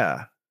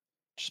 Yeah.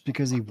 Just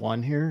because he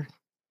won here.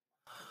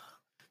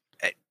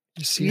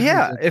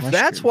 Yeah, if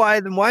that's why,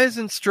 then why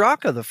isn't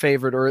Straka the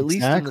favorite, or at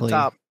least in the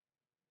top?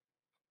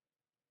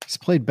 He's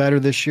played better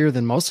this year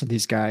than most of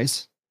these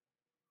guys.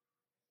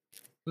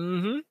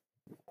 Mm-hmm.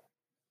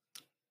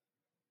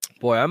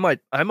 Boy, I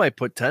might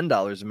put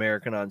 $10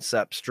 American on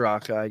Sepp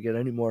Straka. I get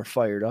any more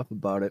fired up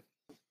about it.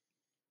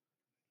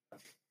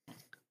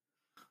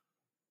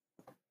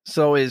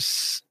 So Im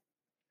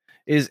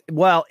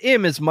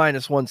is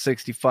minus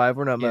 165.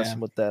 We're not messing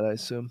with that, I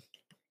assume.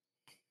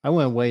 I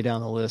went way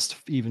down the list to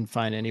even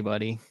find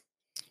anybody.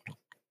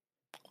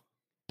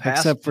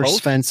 Except for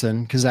Post?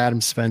 Svensson, because Adam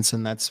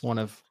Svensson, that's one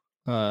of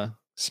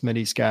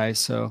Smitty's guys.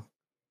 So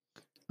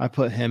I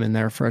put him in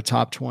there for a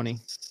top 20.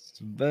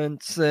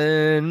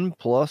 Svensson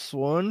plus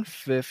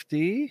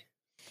 150.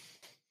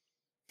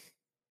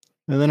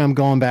 And then I'm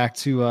going back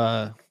to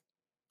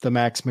the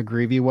Max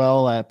McGreevy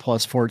well at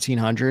plus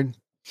 1,400.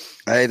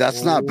 Hey,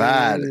 that's not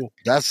bad.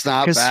 That's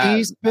not bad. Because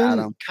he's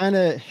been kind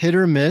of hit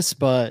or miss,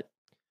 but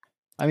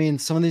I mean,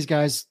 some of these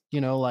guys,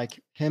 like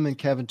him and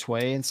Kevin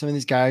Tway, and some of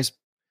these guys,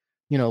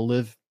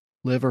 live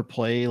or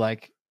play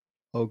like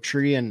Oak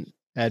Tree and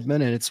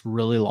Edmond, and it's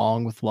really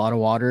long with a lot of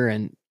water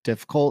and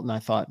difficult. And I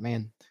thought,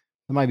 man,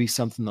 that might be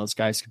something those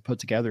guys could put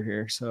together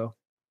here. So,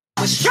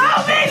 show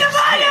me the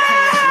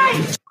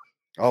money!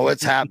 Oh,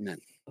 it's happening.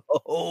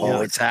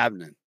 It's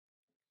happening.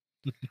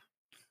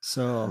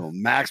 So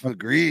Max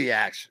McGreevy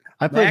action.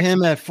 I put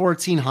him at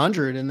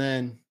 1,400, and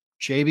then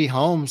JB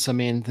Holmes. I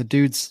mean, the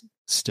dude's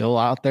still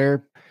out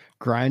there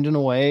grinding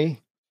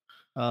away.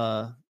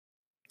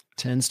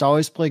 Tends to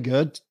always play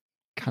good,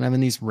 kind of in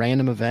these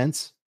random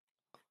events.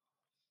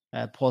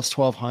 At plus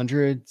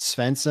 1,200,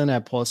 Svensson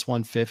at plus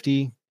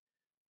 150,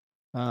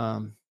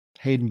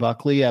 Hayden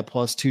Buckley at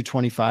plus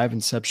 225,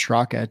 and Sepp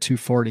Straka at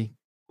 240.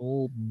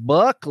 Old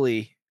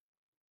Buckley.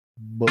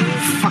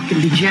 Fucking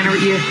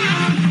degenerate, you.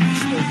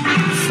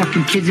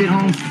 Fucking kids at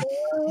home.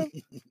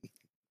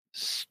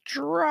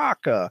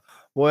 Straka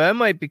Boy, I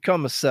might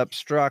become a Sepp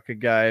Straka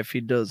guy if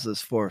he does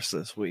this for us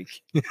this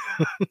week.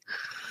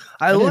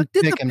 I didn't looked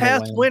at pick the him to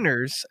past win.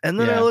 winners, and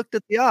then I Yeah. looked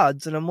at the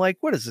odds, and I'm like,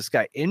 what is this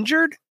guy,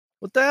 injured?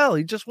 What the hell?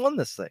 He just won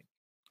this thing.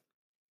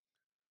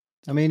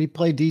 I mean, he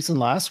played decent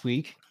last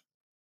week.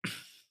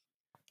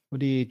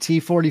 Would he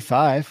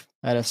T45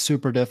 at a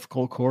super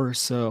difficult course?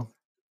 So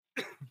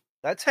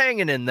That's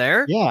hanging in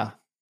there. yeah,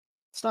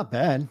 it's not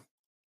bad.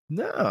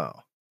 No.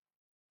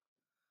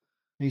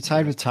 He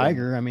tied with That's,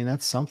 Tiger. I mean,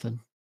 that's something.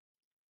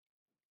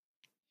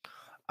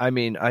 I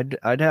mean,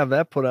 I'd have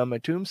that put on my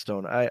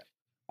tombstone. I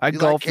You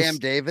golf like Cam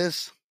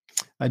Davis?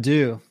 I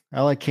do.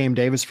 I like Cam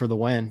Davis for the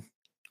win.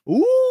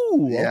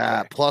 Ooh, Yeah,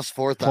 okay. plus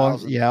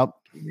 4,000. Yep.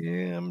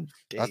 Cam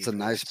That's a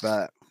nice Davis.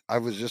 bet. I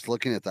was just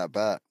looking at that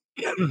bet.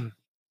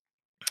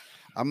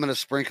 I'm going to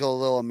sprinkle a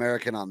little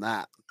American on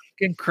that.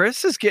 And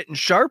Chris is getting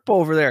sharp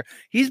over there.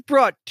 He's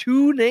brought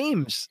two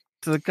names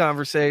to the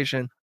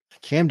conversation.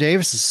 Cam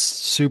Davis is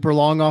super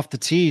long off the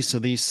tee, so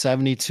these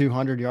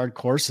 7,200-yard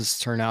courses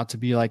turn out to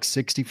be like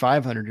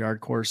 6,500-yard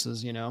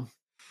courses, you know?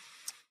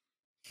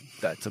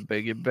 That's a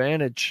big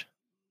advantage.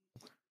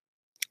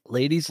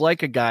 Ladies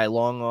like a guy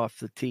long off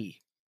the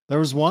tee. There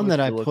was one What that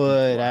I you looking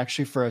put for?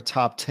 actually for a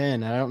top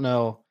 10. I don't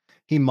know.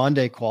 He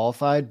Monday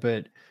qualified,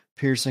 but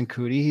Pearson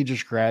Cootie, he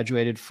just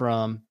graduated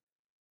from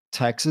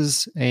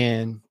Texas,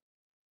 and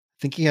I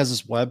think he has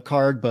his web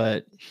card,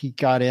 but he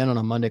got in on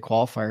a Monday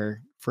qualifier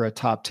for a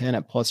top 10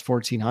 at plus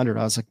 1,400.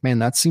 I was like, man,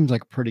 that seems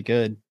like pretty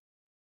good.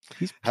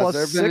 He's Has plus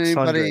there been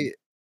 600.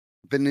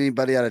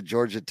 anybody out of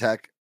Georgia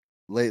Tech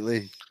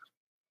lately?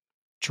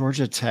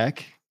 Georgia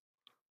Tech?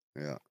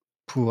 Yeah.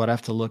 I'd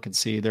have to look and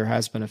see. There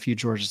has been a few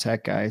Georgia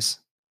Tech guys.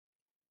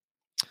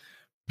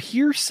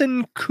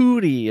 Pearson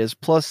Cootie is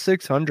plus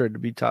 600 to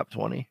be top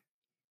 20.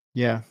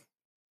 Yeah.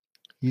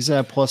 He's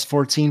at plus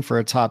 14 for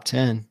a top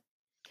 10.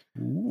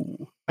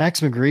 Ooh.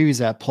 Max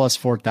McGreevy's at plus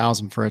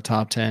 4,000 for a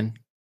top 10.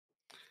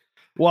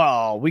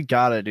 Wow, we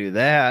got to do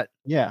that.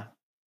 Yeah.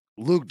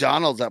 Luke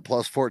Donald's at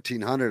plus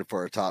 1,400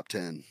 for a top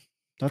 10.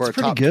 That's for a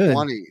pretty top good.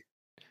 20.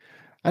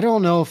 I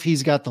don't know if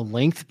he's got the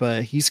length,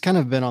 but he's kind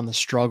of been on the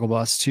struggle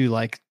bus too,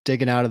 like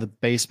digging out of the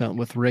basement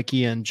with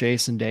Ricky and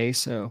Jason Day.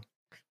 So,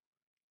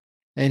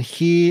 and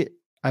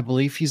I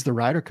believe he's the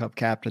Ryder Cup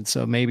captain.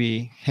 So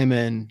maybe him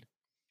and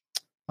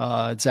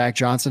Zach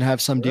Johnson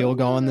have some deal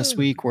going this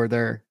week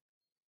where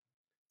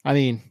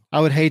I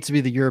would hate to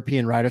be the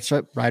European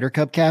Ryder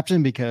Cup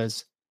captain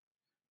because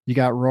you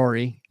got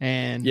Rory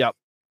and Yep.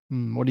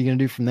 What are you going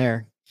to do from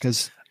there?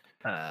 Because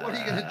What are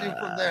you going to do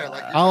from there?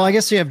 I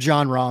guess you have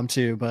John Rahm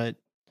too, but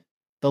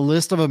the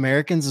list of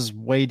Americans is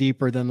way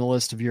deeper than the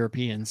list of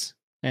Europeans.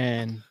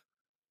 And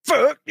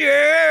fuck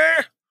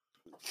yeah.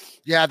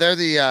 Yeah, they're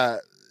the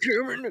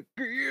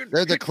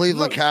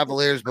Cleveland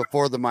Cavaliers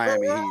before the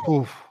Miami Heat.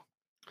 oof,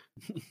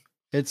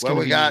 it's Well,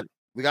 we got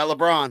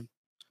LeBron.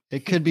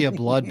 it could be a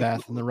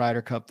bloodbath in the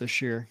Ryder Cup this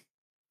year.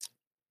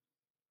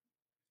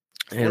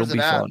 It'll Where's it be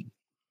at? fun.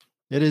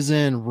 It is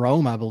in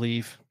Rome, I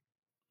believe.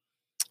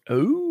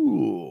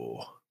 Ooh.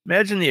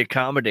 Imagine the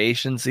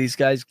accommodations these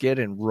guys get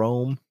in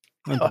Rome.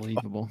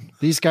 Unbelievable.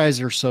 These guys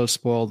are so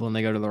spoiled when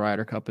they go to the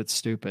Ryder Cup. It's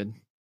stupid.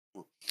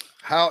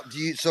 How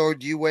do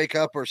you wake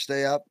up or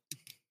stay up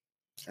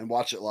and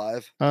watch it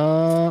live?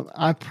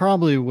 I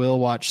probably will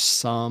watch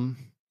some,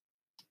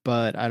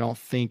 but I don't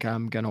think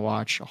I'm going to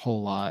watch a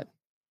whole lot.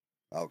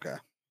 Okay.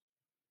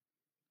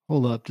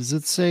 Hold up. Does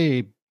it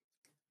say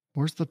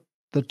where's the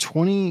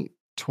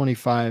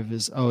 2025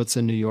 is? Oh, it's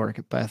in New York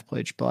at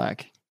Bethpage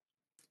Black.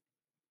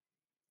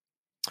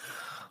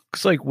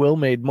 Looks like Will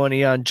made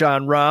money on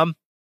John Rahm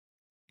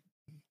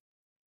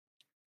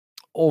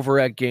over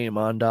at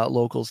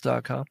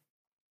gameon.locals.com.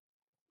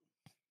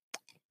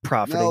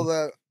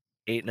 Profiting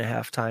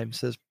 8.5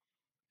 times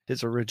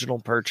his original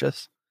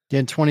purchase. Yeah,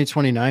 in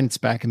 2029, it's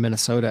back in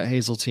Minnesota at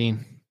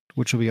Hazeltine,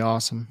 which will be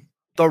awesome.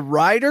 The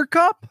Ryder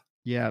Cup?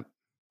 Yeah.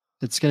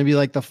 It's going to be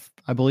like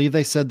I believe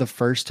they said the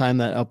first time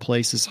that a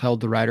place has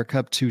held the Ryder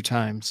Cup 2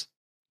 times.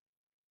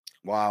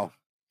 Wow.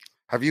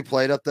 Have you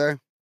played up there?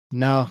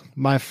 No,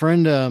 my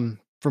friend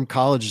from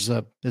college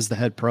is the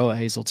head pro at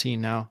Hazeltine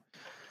now.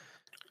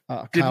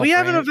 Did we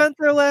have an event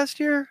there last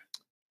year?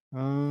 I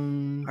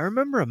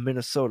remember a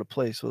Minnesota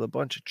place with a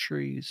bunch of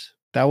trees.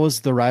 That was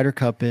the Ryder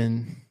Cup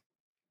in,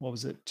 what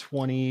was it,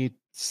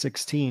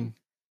 2016.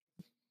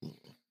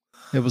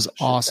 It was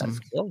awesome.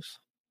 That's close.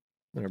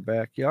 In our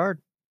backyard.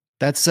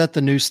 That set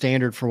the new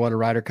standard for what a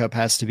Ryder Cup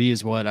has to be,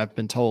 is what I've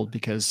been told,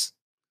 because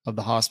of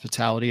the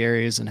hospitality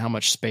areas and how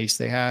much space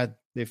they had,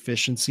 the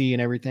efficiency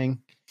and everything.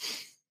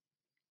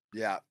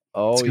 Yeah.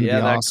 Oh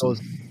yeah,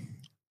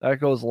 that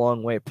goes a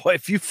long way. Boy,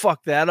 if you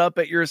fuck that up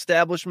at your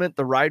establishment,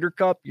 the Ryder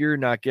Cup, you're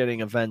not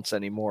getting events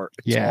anymore.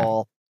 It's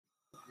all.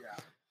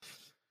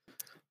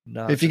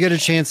 Yeah. If you get a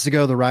chance to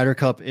go, the Ryder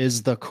Cup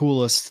is the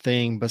coolest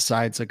thing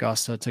besides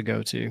Augusta to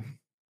go to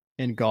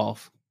in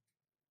golf.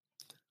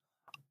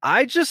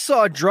 I just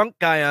saw a drunk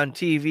guy on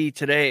TV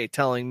today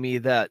telling me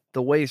that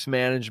the Waste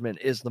Management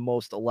is the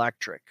most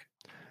electric.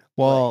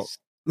 Well,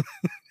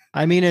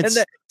 I mean, it's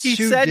he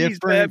two said he's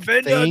different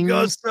been to things.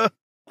 Augusta.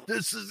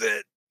 This is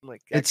it.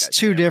 Like It's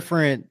two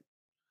different.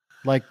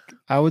 Like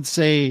I would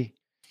say,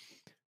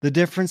 the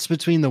difference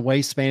between the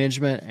Waste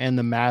Management and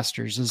the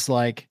Masters is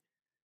like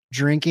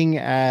drinking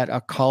at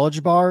a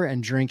college bar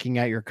and drinking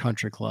at your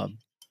country club.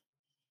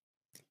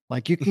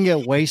 Like you can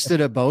get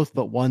wasted at both,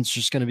 but one's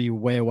just going to be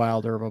way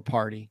wilder of a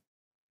party.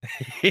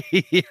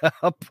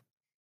 Yep.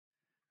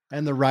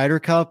 And the Ryder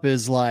Cup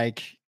is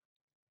like,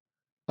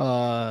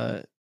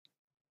 like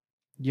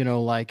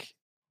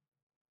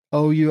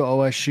OU,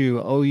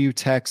 OSU, OU,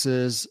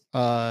 Texas,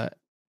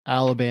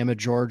 Alabama,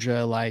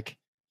 Georgia, like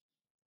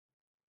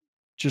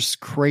just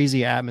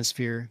crazy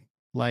atmosphere.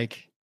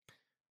 Like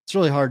it's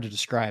really hard to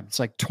describe. It's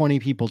like 20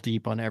 people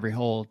deep on every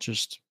hole,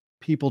 just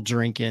people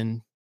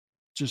drinking,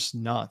 just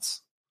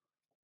nuts.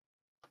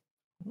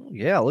 Oh,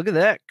 yeah, look at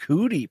that.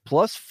 Cootie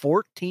plus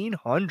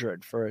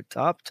 1,400 for a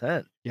top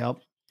 10. Yep.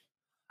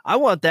 I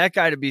want that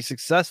guy to be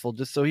successful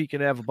just so he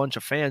can have a bunch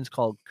of fans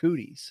called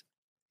Cooties.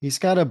 He's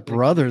got a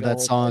brother Make a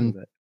that's whole thing on of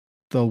it.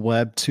 the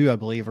web too, I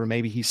believe, or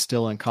maybe he's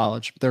still in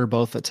college. They're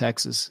both at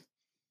Texas.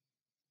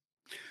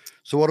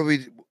 So what do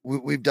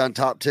we've done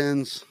top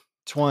 10s?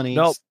 20s.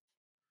 Nope.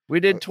 We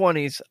did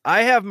 20s.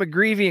 I have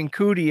McGreevy and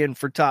Cootie in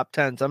for top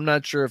 10s. I'm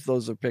not sure if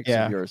those are picks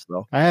Yeah. of yours,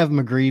 though. I have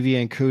McGreevy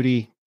and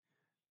Cootie,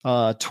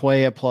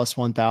 Tway at plus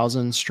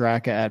 1,000,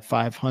 Straka at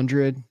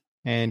 500,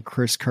 and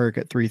Chris Kirk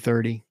at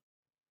 330.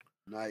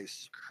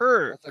 Nice.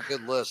 Kirk. That's a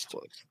good list.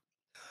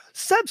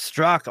 Seb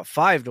Straka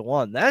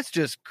 5-1. That's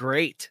just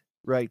great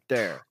right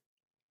there.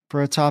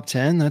 For a top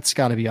 10, that's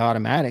got to be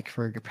automatic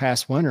for a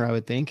past winner, I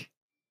would think.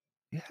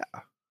 Yeah.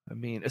 I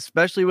mean,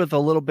 especially with a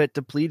little bit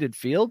depleted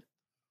field,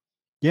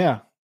 Yeah.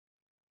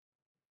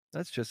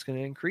 that's just going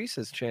to increase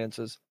his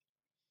chances.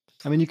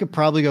 I mean, you could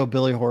probably go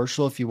Billy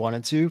Horschel if you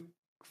wanted to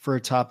for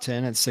a top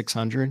 10 at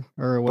 600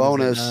 or what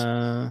Bonus.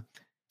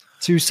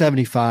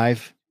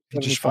 275. If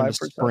you just want to 75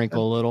 for top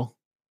sprinkle 10. a little.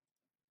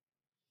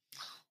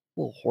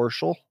 Little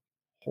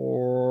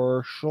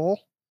Horschel.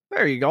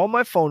 There you go.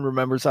 My phone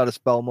remembers how to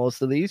spell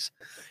most of these.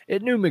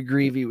 It knew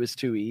McGreevy was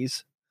two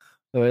E's.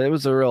 So that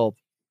was a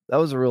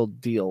real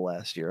deal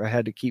last year. I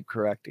had to keep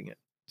correcting it.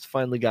 It's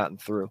finally gotten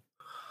through.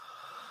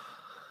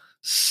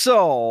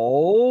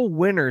 So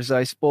winners,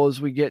 I suppose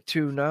we get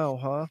to now,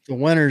 huh? The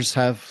winners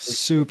have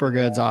super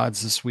good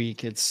odds this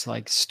week. It's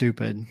like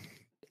stupid.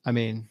 I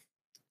mean,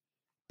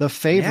 the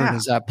favorite Yeah.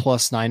 is at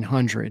plus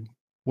 900,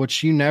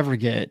 which you never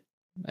get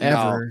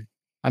ever.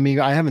 I mean,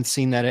 I haven't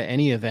seen that at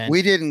any event.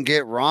 We didn't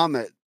get Rom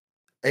at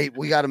 8.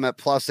 We got him at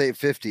plus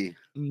 850.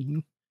 Mm-hmm.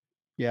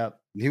 Yeah.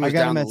 He was I got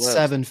down him the at list.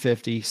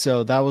 750.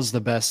 So that was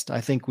the best I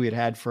think we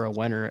had for a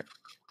winner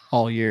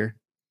all year.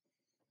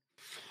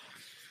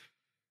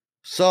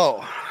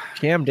 So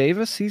Cam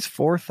Davis, he's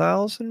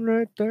 4,000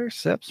 right there.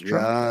 Sep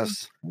Straka.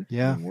 yes,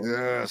 Yeah.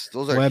 yes,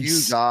 those are Webb's-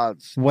 huge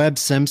odds. Webb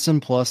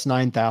Simpson plus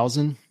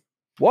 9,000.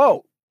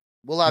 Whoa.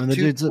 We'll I have mean, the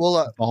two. dude's a We'll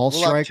have ball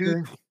we'll have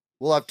striker.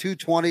 We'll have 2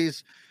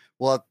 20s.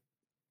 We'll have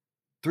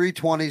 3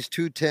 20s,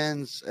 2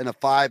 10s, and a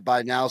 5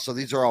 by now. So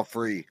these are all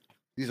free.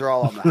 These are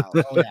all on the house.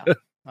 Oh yeah,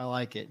 I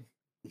like it.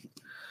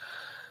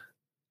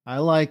 I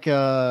like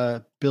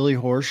Billy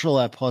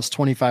Horschel at plus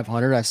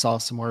 2,500. I saw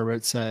somewhere where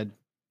it said,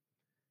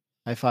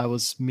 if I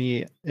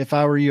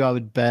were you, I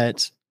would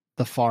bet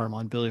the farm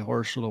on Billy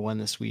Horschel to win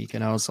this week.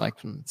 And I was like,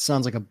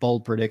 sounds like a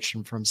bold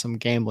prediction from some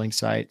gambling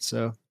site.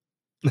 So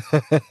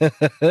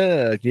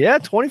Yeah,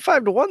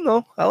 25-1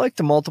 though. I like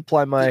to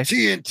multiply my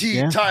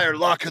TNT tire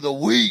lock of the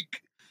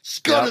week.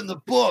 Scud in the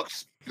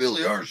books.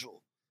 Billy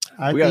Herschel.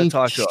 I we gotta think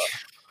talk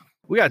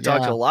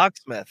to a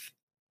locksmith.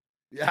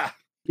 Yeah.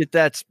 Get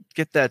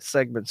that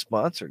segment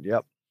sponsored.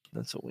 Yep.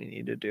 That's what we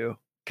need to do.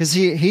 because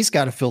he's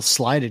got to feel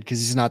slighted because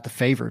he's not the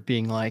favorite,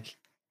 being like,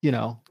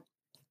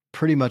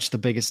 pretty much the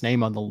biggest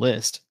name on the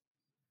list.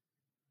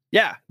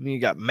 Yeah. I mean, you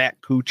got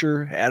Matt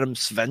Kuchar, Adam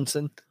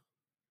Svensson.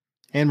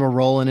 And we're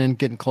rolling in,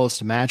 getting close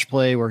to match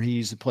play where he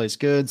usually plays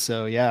good.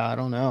 So yeah, I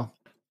don't know.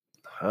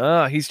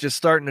 He's just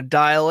starting to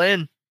dial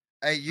in.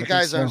 Hey, you I think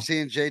guys aren't so.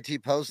 seeing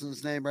JT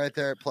Poston's name right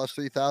there at plus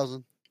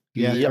 3,000?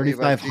 Yeah, Yep.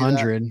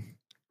 3,500.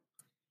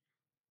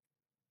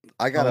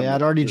 I got him I'd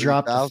at already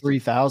dropped to 3,000.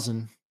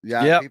 3,000.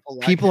 Yeah, Yep.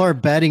 people Are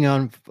betting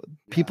on.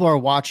 People are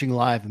watching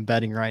live and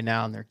betting right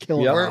now, and they're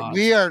killing. Yep.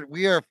 the odds.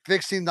 we are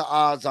fixing the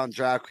odds on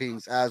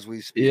DraftKings as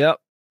we speak. Yep.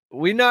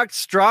 We knocked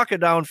Straka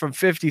down from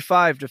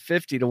 55 to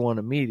 50 to 1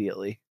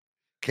 immediately.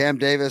 Cam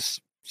Davis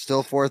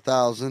still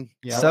 4,000.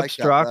 Yeah. Sep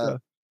Straka.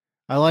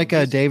 I like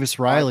He's Davis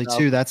Riley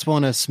 5,000. too. That's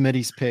one of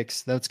Smitty's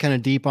picks. That's kind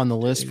of deep on the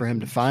list for him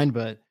to find,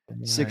 but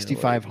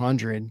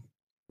 6,500.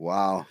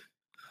 Wow,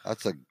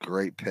 that's a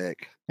great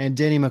pick. And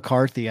Denny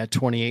McCarthy at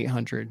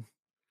 2,800.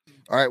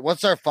 All right,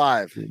 what's our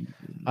 5?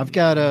 I've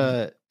got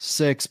a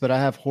 6, but I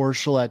have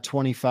Horschel at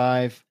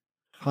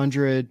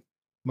 2,500,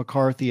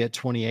 McCarthy at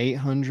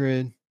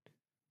 2,800,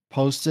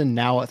 Poston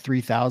now at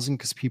 3,000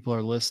 because people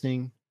are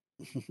listening.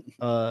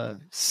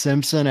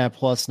 Simpson at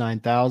plus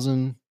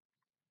 9,000,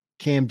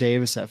 Cam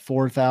Davis at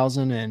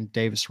 4,000, and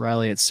Davis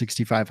Riley at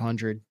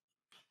 6,500.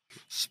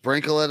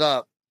 Sprinkle it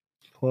up.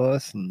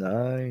 Plus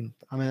 9.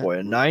 I mean, Boy,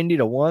 a 90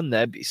 to 1,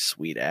 that'd be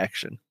sweet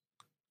action.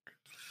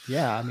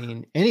 Yeah, I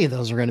mean, any of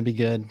those are going to be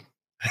good.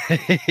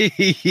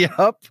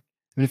 Yep.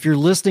 And if you're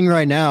listening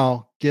right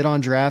now, get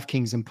on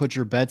DraftKings and put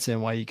your bets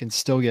in while you can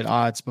still get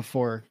odds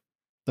before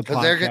the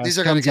 'Cause these podcast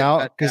are gonna comes get out,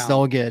 bet because down.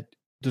 they'll get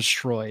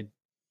destroyed.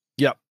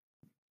 Yep.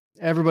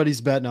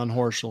 Everybody's betting on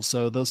Horschel,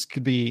 so those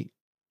could be,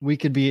 he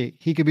could be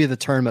the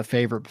tournament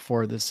favorite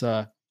before this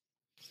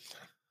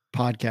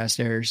podcast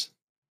airs.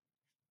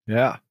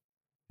 Yeah.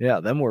 Yeah.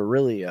 Then we're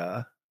really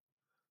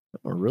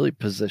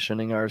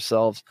positioning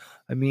ourselves.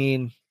 I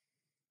mean,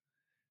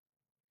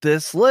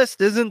 this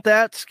list isn't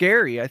that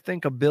scary. I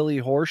think a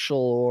Billy Horschel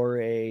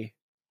or a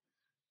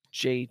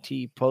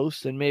JT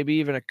Post and maybe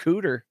even a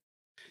Cooter.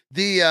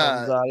 The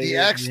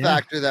X Yeah.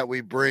 factor that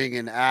we bring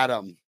in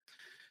Adam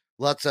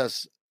lets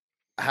us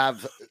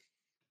have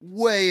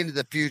way into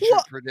the future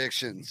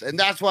predictions, and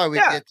that's why we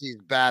get these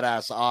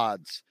badass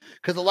odds,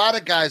 because a lot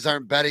of guys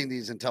aren't betting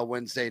these until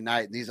Wednesday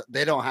night, and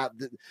they don't have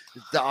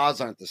the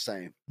odds aren't the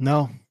same.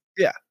 No.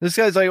 Yeah, this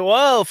guy's like,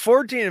 well,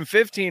 14 and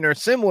 15 are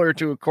similar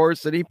to a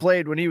course that he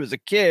played when he was a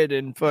kid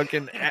in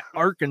fucking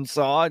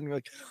Arkansas, and you're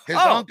like, his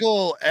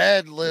uncle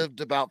Ed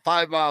lived about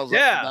 5 miles up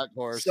from that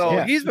course.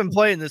 So he's been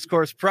playing this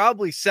course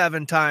probably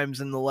 7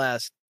 times in the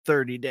last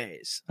 30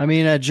 days. I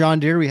mean, at John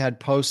Deere, we had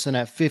posting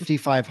at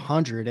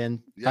 5,500, and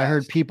I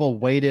heard people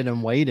waited,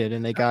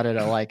 and they got it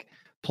at like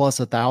plus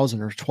 1,000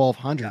 or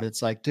 1,200.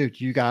 It's like, dude,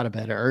 you got to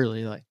bet it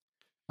early. Like,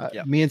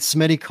 me and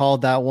Smitty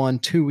called that one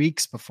 2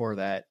 weeks before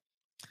that.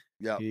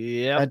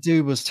 Yeah. That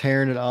dude was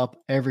tearing it up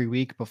every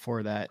week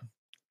before that.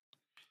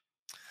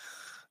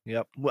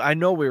 Yep. Well, I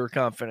know we were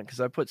confident because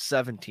I put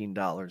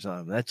 $17 on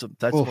him. That's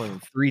more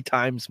than 3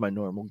 times my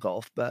normal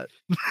golf bet.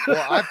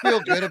 Well, I feel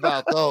good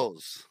about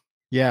those.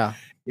 Yeah.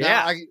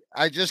 Now,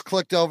 I just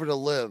clicked over to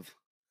Live.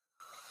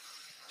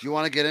 Do you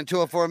want to get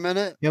into it for a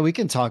minute? Yeah, we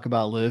can talk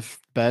about Live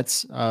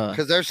bets.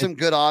 Because there's some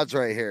good odds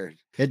right here.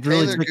 It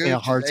really took me a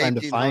hard time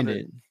to find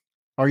it.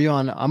 Are you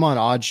on? I'm on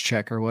Odds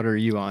Checker. What are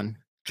you on?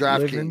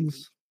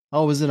 DraftKings.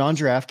 Oh, is it on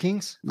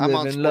DraftKings? I'm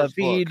on La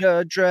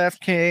Vida,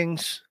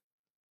 DraftKings.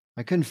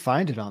 I couldn't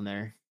find it on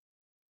there.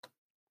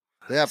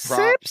 They have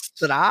props.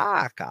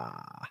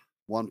 Straka.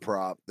 One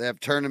prop. They have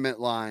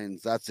tournament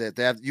lines. That's it.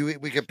 They have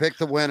we can pick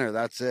the winner.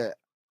 That's it.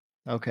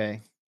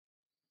 Okay.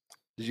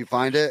 Did you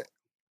find it?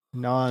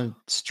 No,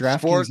 it's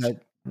DraftKings.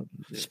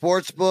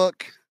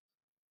 Sportsbook,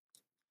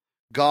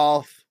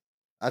 golf,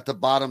 at the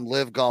bottom,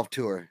 Live Golf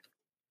Tour.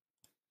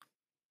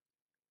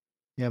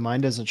 Yeah,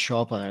 mine doesn't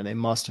show up on there. They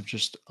must have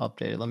just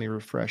updated. Let me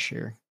refresh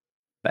here.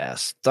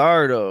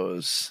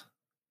 Bastardos.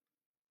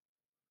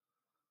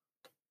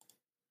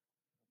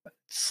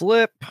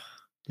 Slip.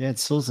 Yeah, it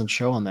still doesn't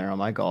show on there on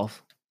my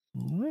golf.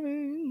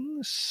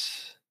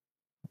 Winnings.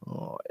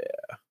 Oh,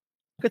 yeah.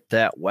 Look at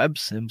that. Webb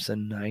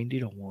Simpson,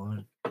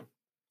 90-1.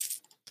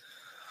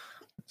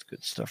 That's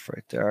good stuff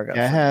right there.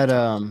 I had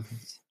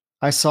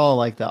I saw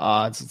like the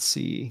odds. Let's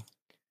see.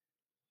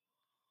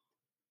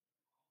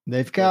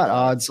 They've got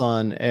odds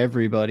on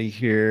everybody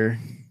here.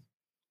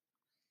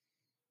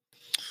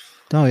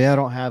 Oh, yeah, I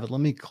don't have it. Let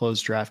me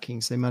close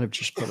DraftKings. They might have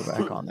just put it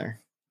back on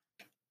there.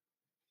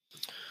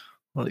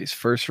 Well, these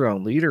first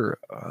round leader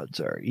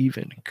odds are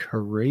even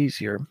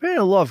crazier. Man,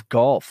 I love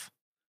golf.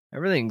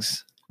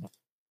 Everything's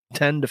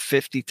 10 to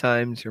 50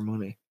 times your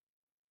money.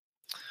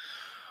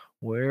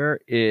 Where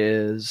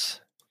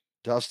is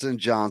Dustin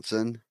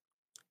Johnson,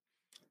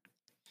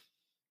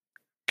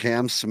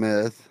 Cam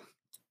Smith?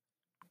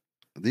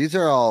 These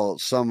are all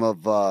some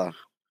of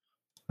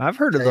I've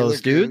heard of those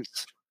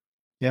dudes.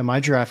 Yeah, my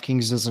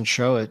DraftKings doesn't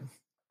show it.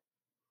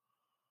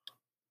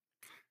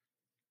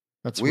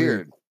 That's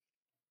weird.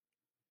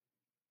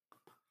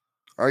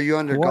 Are you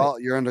under golf?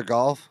 You're under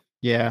golf?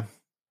 Yeah.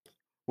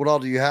 What all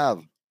do you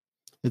have?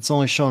 It's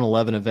only showing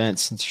 11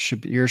 events, since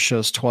yours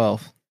shows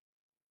 12.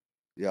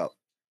 Yep.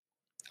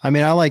 I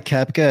mean, I like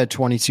Koepka at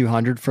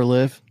 2,200 for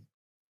Live.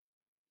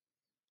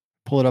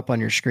 Pull it up on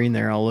your screen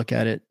there. I'll look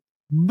at it.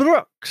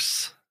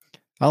 Brooks.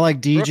 I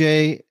like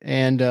DJ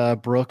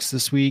and Brooks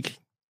this week.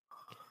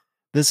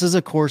 This is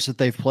a course that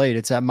they've played.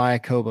 It's at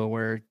Mayakoba,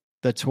 where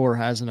the tour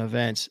has an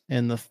event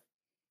in the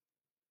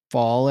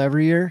fall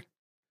every year.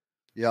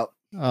 Yep.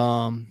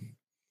 So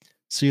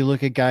you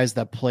look at guys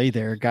that play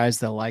there, guys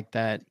that like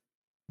that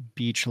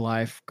beach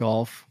life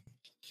golf.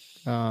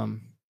 I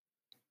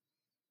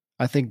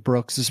think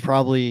Brooks is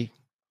probably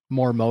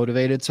more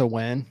motivated to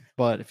win,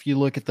 but if you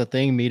look at the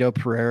thing, Mito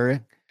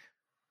Pereira,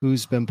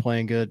 who's been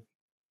playing good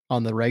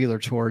on the regular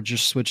tour,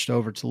 just switched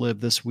over to Live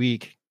this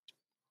week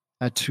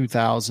at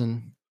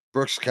 2,000.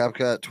 Brooks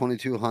Koepka at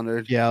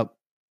 2,200. Yep.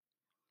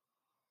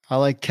 I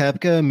like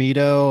Koepka,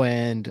 Mito,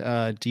 and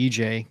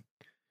DJ.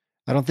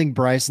 I don't think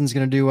Bryson's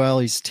going to do well.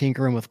 He's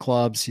tinkering with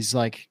clubs. He's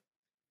like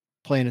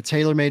playing a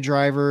TaylorMade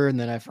driver, and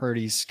then I've heard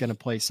he's going to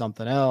play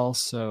something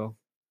else. So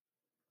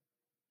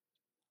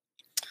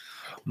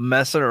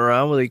messing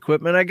around with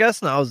equipment, I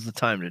guess now's the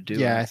time to do it.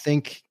 Yeah, I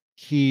think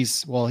he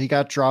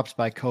got dropped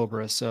by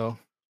Cobra, so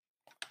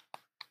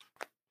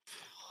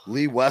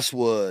Lee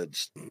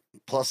Westwood's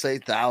plus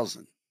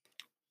 8,000.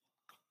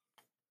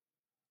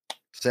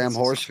 Sam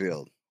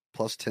Horsfield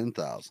plus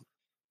 10,000.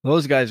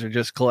 Those guys are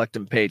just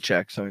collecting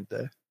paychecks, aren't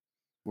they?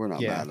 We're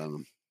not Yeah. mad on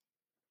them.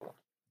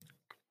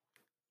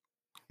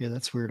 Yeah,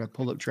 that's weird. I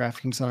pulled up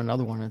DraftKings on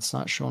another one. It's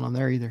not showing on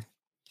there either.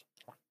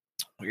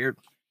 Weird.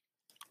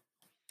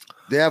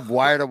 They have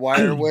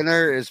wire-to-wire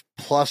winner is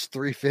plus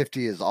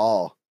 350 is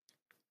all.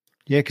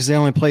 Yeah, because they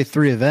only play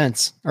 3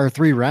 events or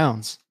 3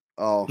 rounds.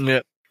 Oh,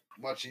 Yeah.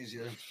 much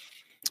easier.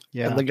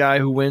 Yeah. And the guy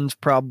who wins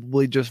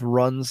probably just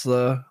runs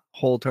the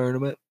whole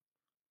tournament.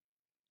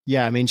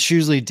 Yeah, I mean, it's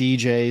usually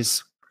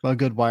DJ's a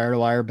good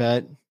wire-to-wire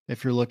bet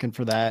if you're looking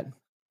for that.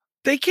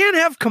 They can't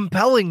have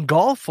compelling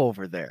golf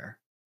over there.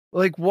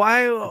 Like,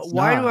 why do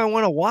not. I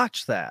want to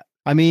watch that?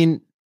 I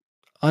mean,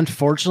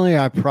 unfortunately,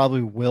 I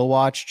probably will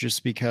watch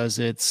just because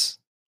it's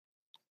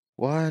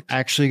What?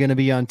 actually going to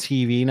be on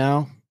TV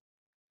now.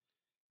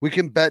 We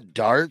can bet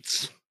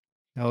darts.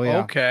 Oh, yeah.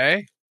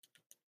 Okay.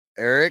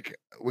 Eric,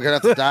 we're going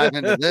to have to dive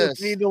into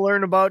this. Need to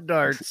learn about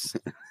darts.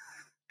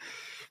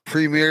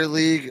 Premier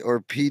League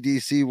or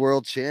PDC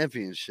World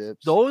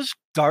Championships. Those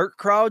dart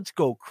crowds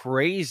go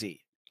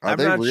crazy. Are I'm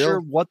they not real? sure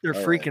what they're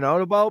All right. freaking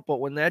out about, but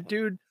when that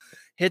dude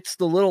hits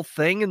the little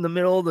thing in the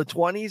middle of the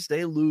 20s,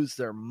 they lose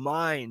their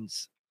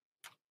minds.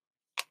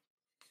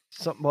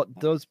 Something about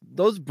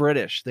those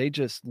British, they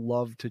just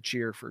love to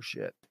cheer for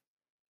shit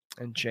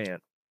and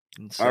chant.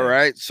 And sing. All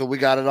right, so we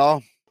got it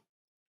all.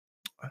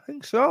 I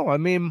think so. I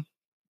mean,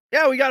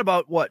 yeah, we got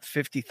about what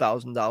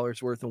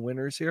 $50,000 worth of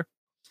winners here.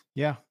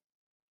 Yeah,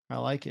 I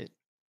like it.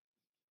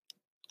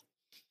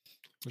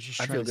 Let's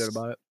just I try feel to good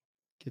about it.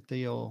 Get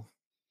the old.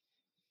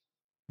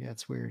 Yeah,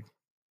 it's weird.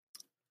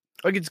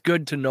 Like it's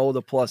good to know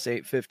the plus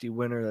 850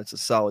 winner. That's a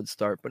solid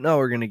start. But now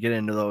we're going to get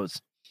into those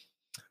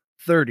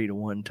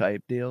 30-1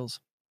 type deals.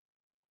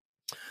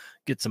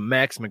 Get some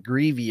Max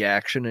McGreevy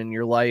action in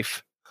your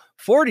life.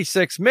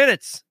 46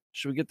 minutes.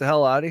 Should we get the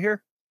hell out of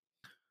here?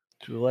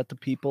 Should we let the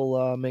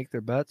people make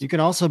their bets? You can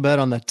also bet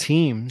on the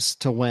teams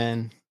to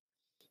win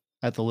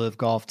at the Live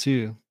Golf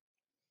too.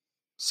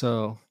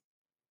 So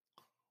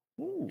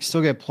you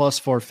still get plus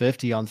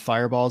 450 on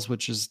Fireballs,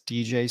 which is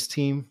DJ's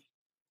team.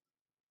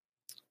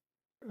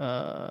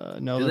 No,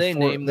 Do they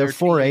name they're their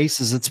 4 team?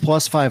 aces. It's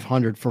plus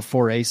 500 for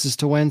 4 aces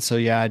to win. So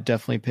yeah, I'd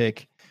definitely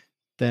pick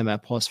them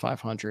at plus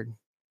 500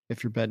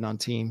 if you're betting on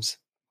teams.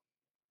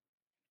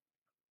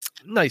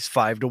 Nice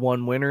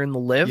 5-1 winner in the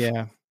Live.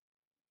 Yeah.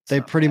 They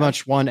not pretty bad.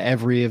 much won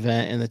every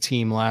event in the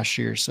team last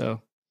year,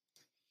 so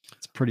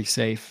it's pretty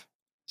safe.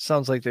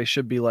 Sounds like they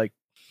should be like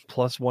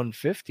plus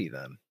 150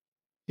 then.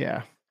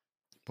 Yeah.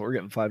 But we're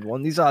getting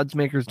 5-1. These odds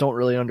makers don't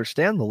really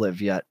understand the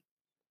Live yet.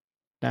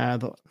 Nah,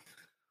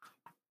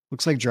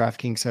 looks like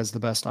DraftKings has the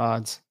best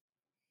odds.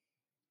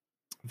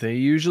 They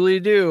usually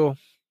do.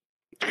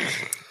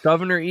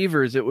 Governor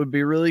Evers, it would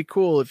be really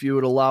cool if you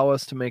would allow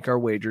us to make our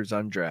wagers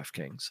on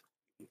DraftKings.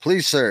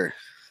 Please, sir.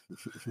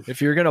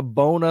 If you're going to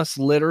bone us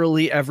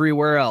literally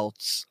everywhere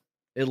else,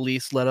 at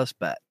least let us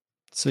bet.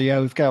 So yeah,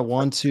 we've got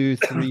 1, 2,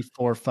 3,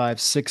 4,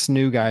 5, 6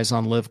 new guys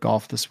on Live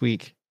Golf this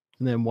week.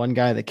 And then one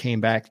guy that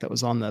came back that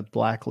was on the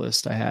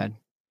blacklist I had.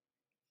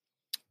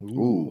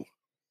 Ooh.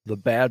 The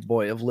bad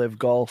boy of Live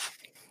Golf.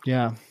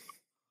 Yeah.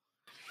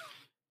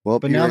 Well,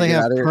 But now they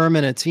have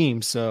permanent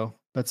teams, so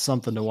that's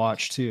something to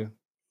watch too.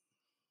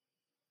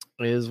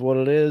 Is what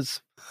it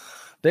is.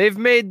 They've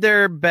made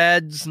their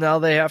beds. Now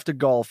they have to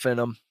golf in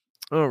them.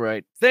 All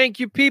right. Thank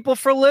you, people,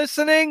 for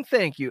listening.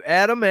 Thank you,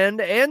 Adam and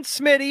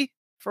Smitty,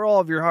 for all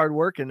of your hard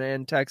work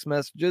and text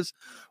messages.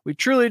 We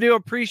truly do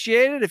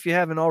appreciate it. If you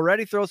haven't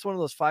already, throw us one of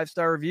those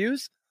 5-star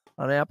reviews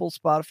on Apple,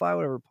 Spotify,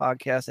 whatever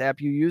podcast app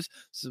you use.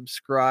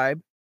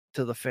 Subscribe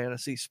to the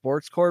Fantasy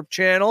Sports Corp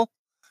channel.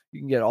 You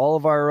can get all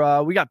of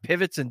our, we got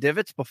pivots and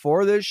divots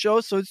before this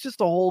show. So it's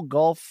just a whole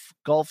golf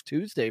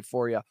Tuesday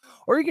for you.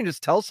 Or you can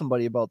just tell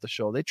somebody about the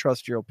show. They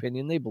trust your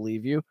opinion. They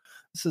believe you.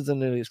 This is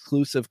an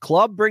exclusive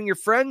club. Bring your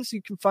friends.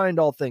 You can find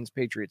all things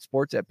Patriot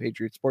Sports at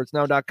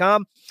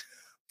patriotsportsnow.com.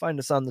 Find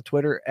us on the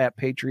Twitter at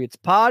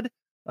PatriotsPod.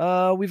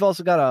 We've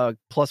also got a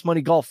Plus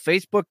Money Golf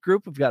Facebook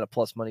group. We've got a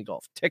Plus Money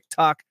Golf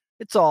TikTok.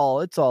 It's all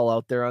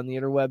out there on the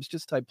interwebs.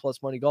 Just type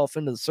Plus Money Golf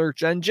into the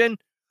search engine.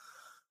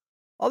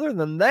 Other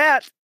than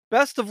that,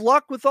 best of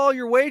luck with all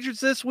your wagers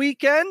this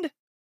weekend.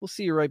 We'll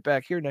see you right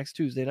back here next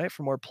Tuesday night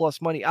for more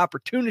Plus Money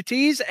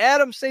opportunities.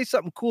 Adam, say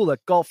something cool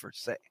that golfers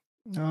say.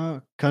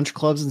 Country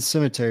clubs and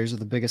cemeteries are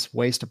the biggest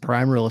waste of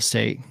prime real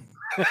estate.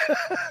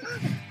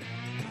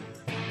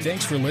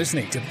 Thanks for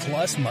listening to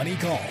Plus Money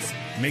Golf.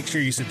 Make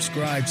sure you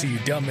subscribe so you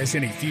don't miss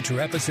any future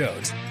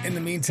episodes. In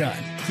the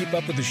meantime, keep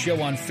up with the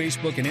show on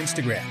Facebook and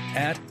Instagram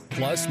at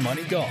Plus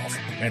Money Golf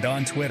and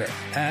on Twitter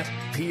at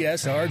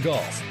PSR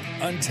Golf.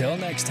 Until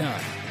next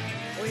time.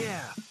 Oh,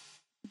 yeah.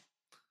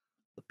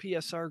 The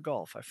PSR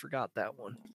Golf. I forgot that one.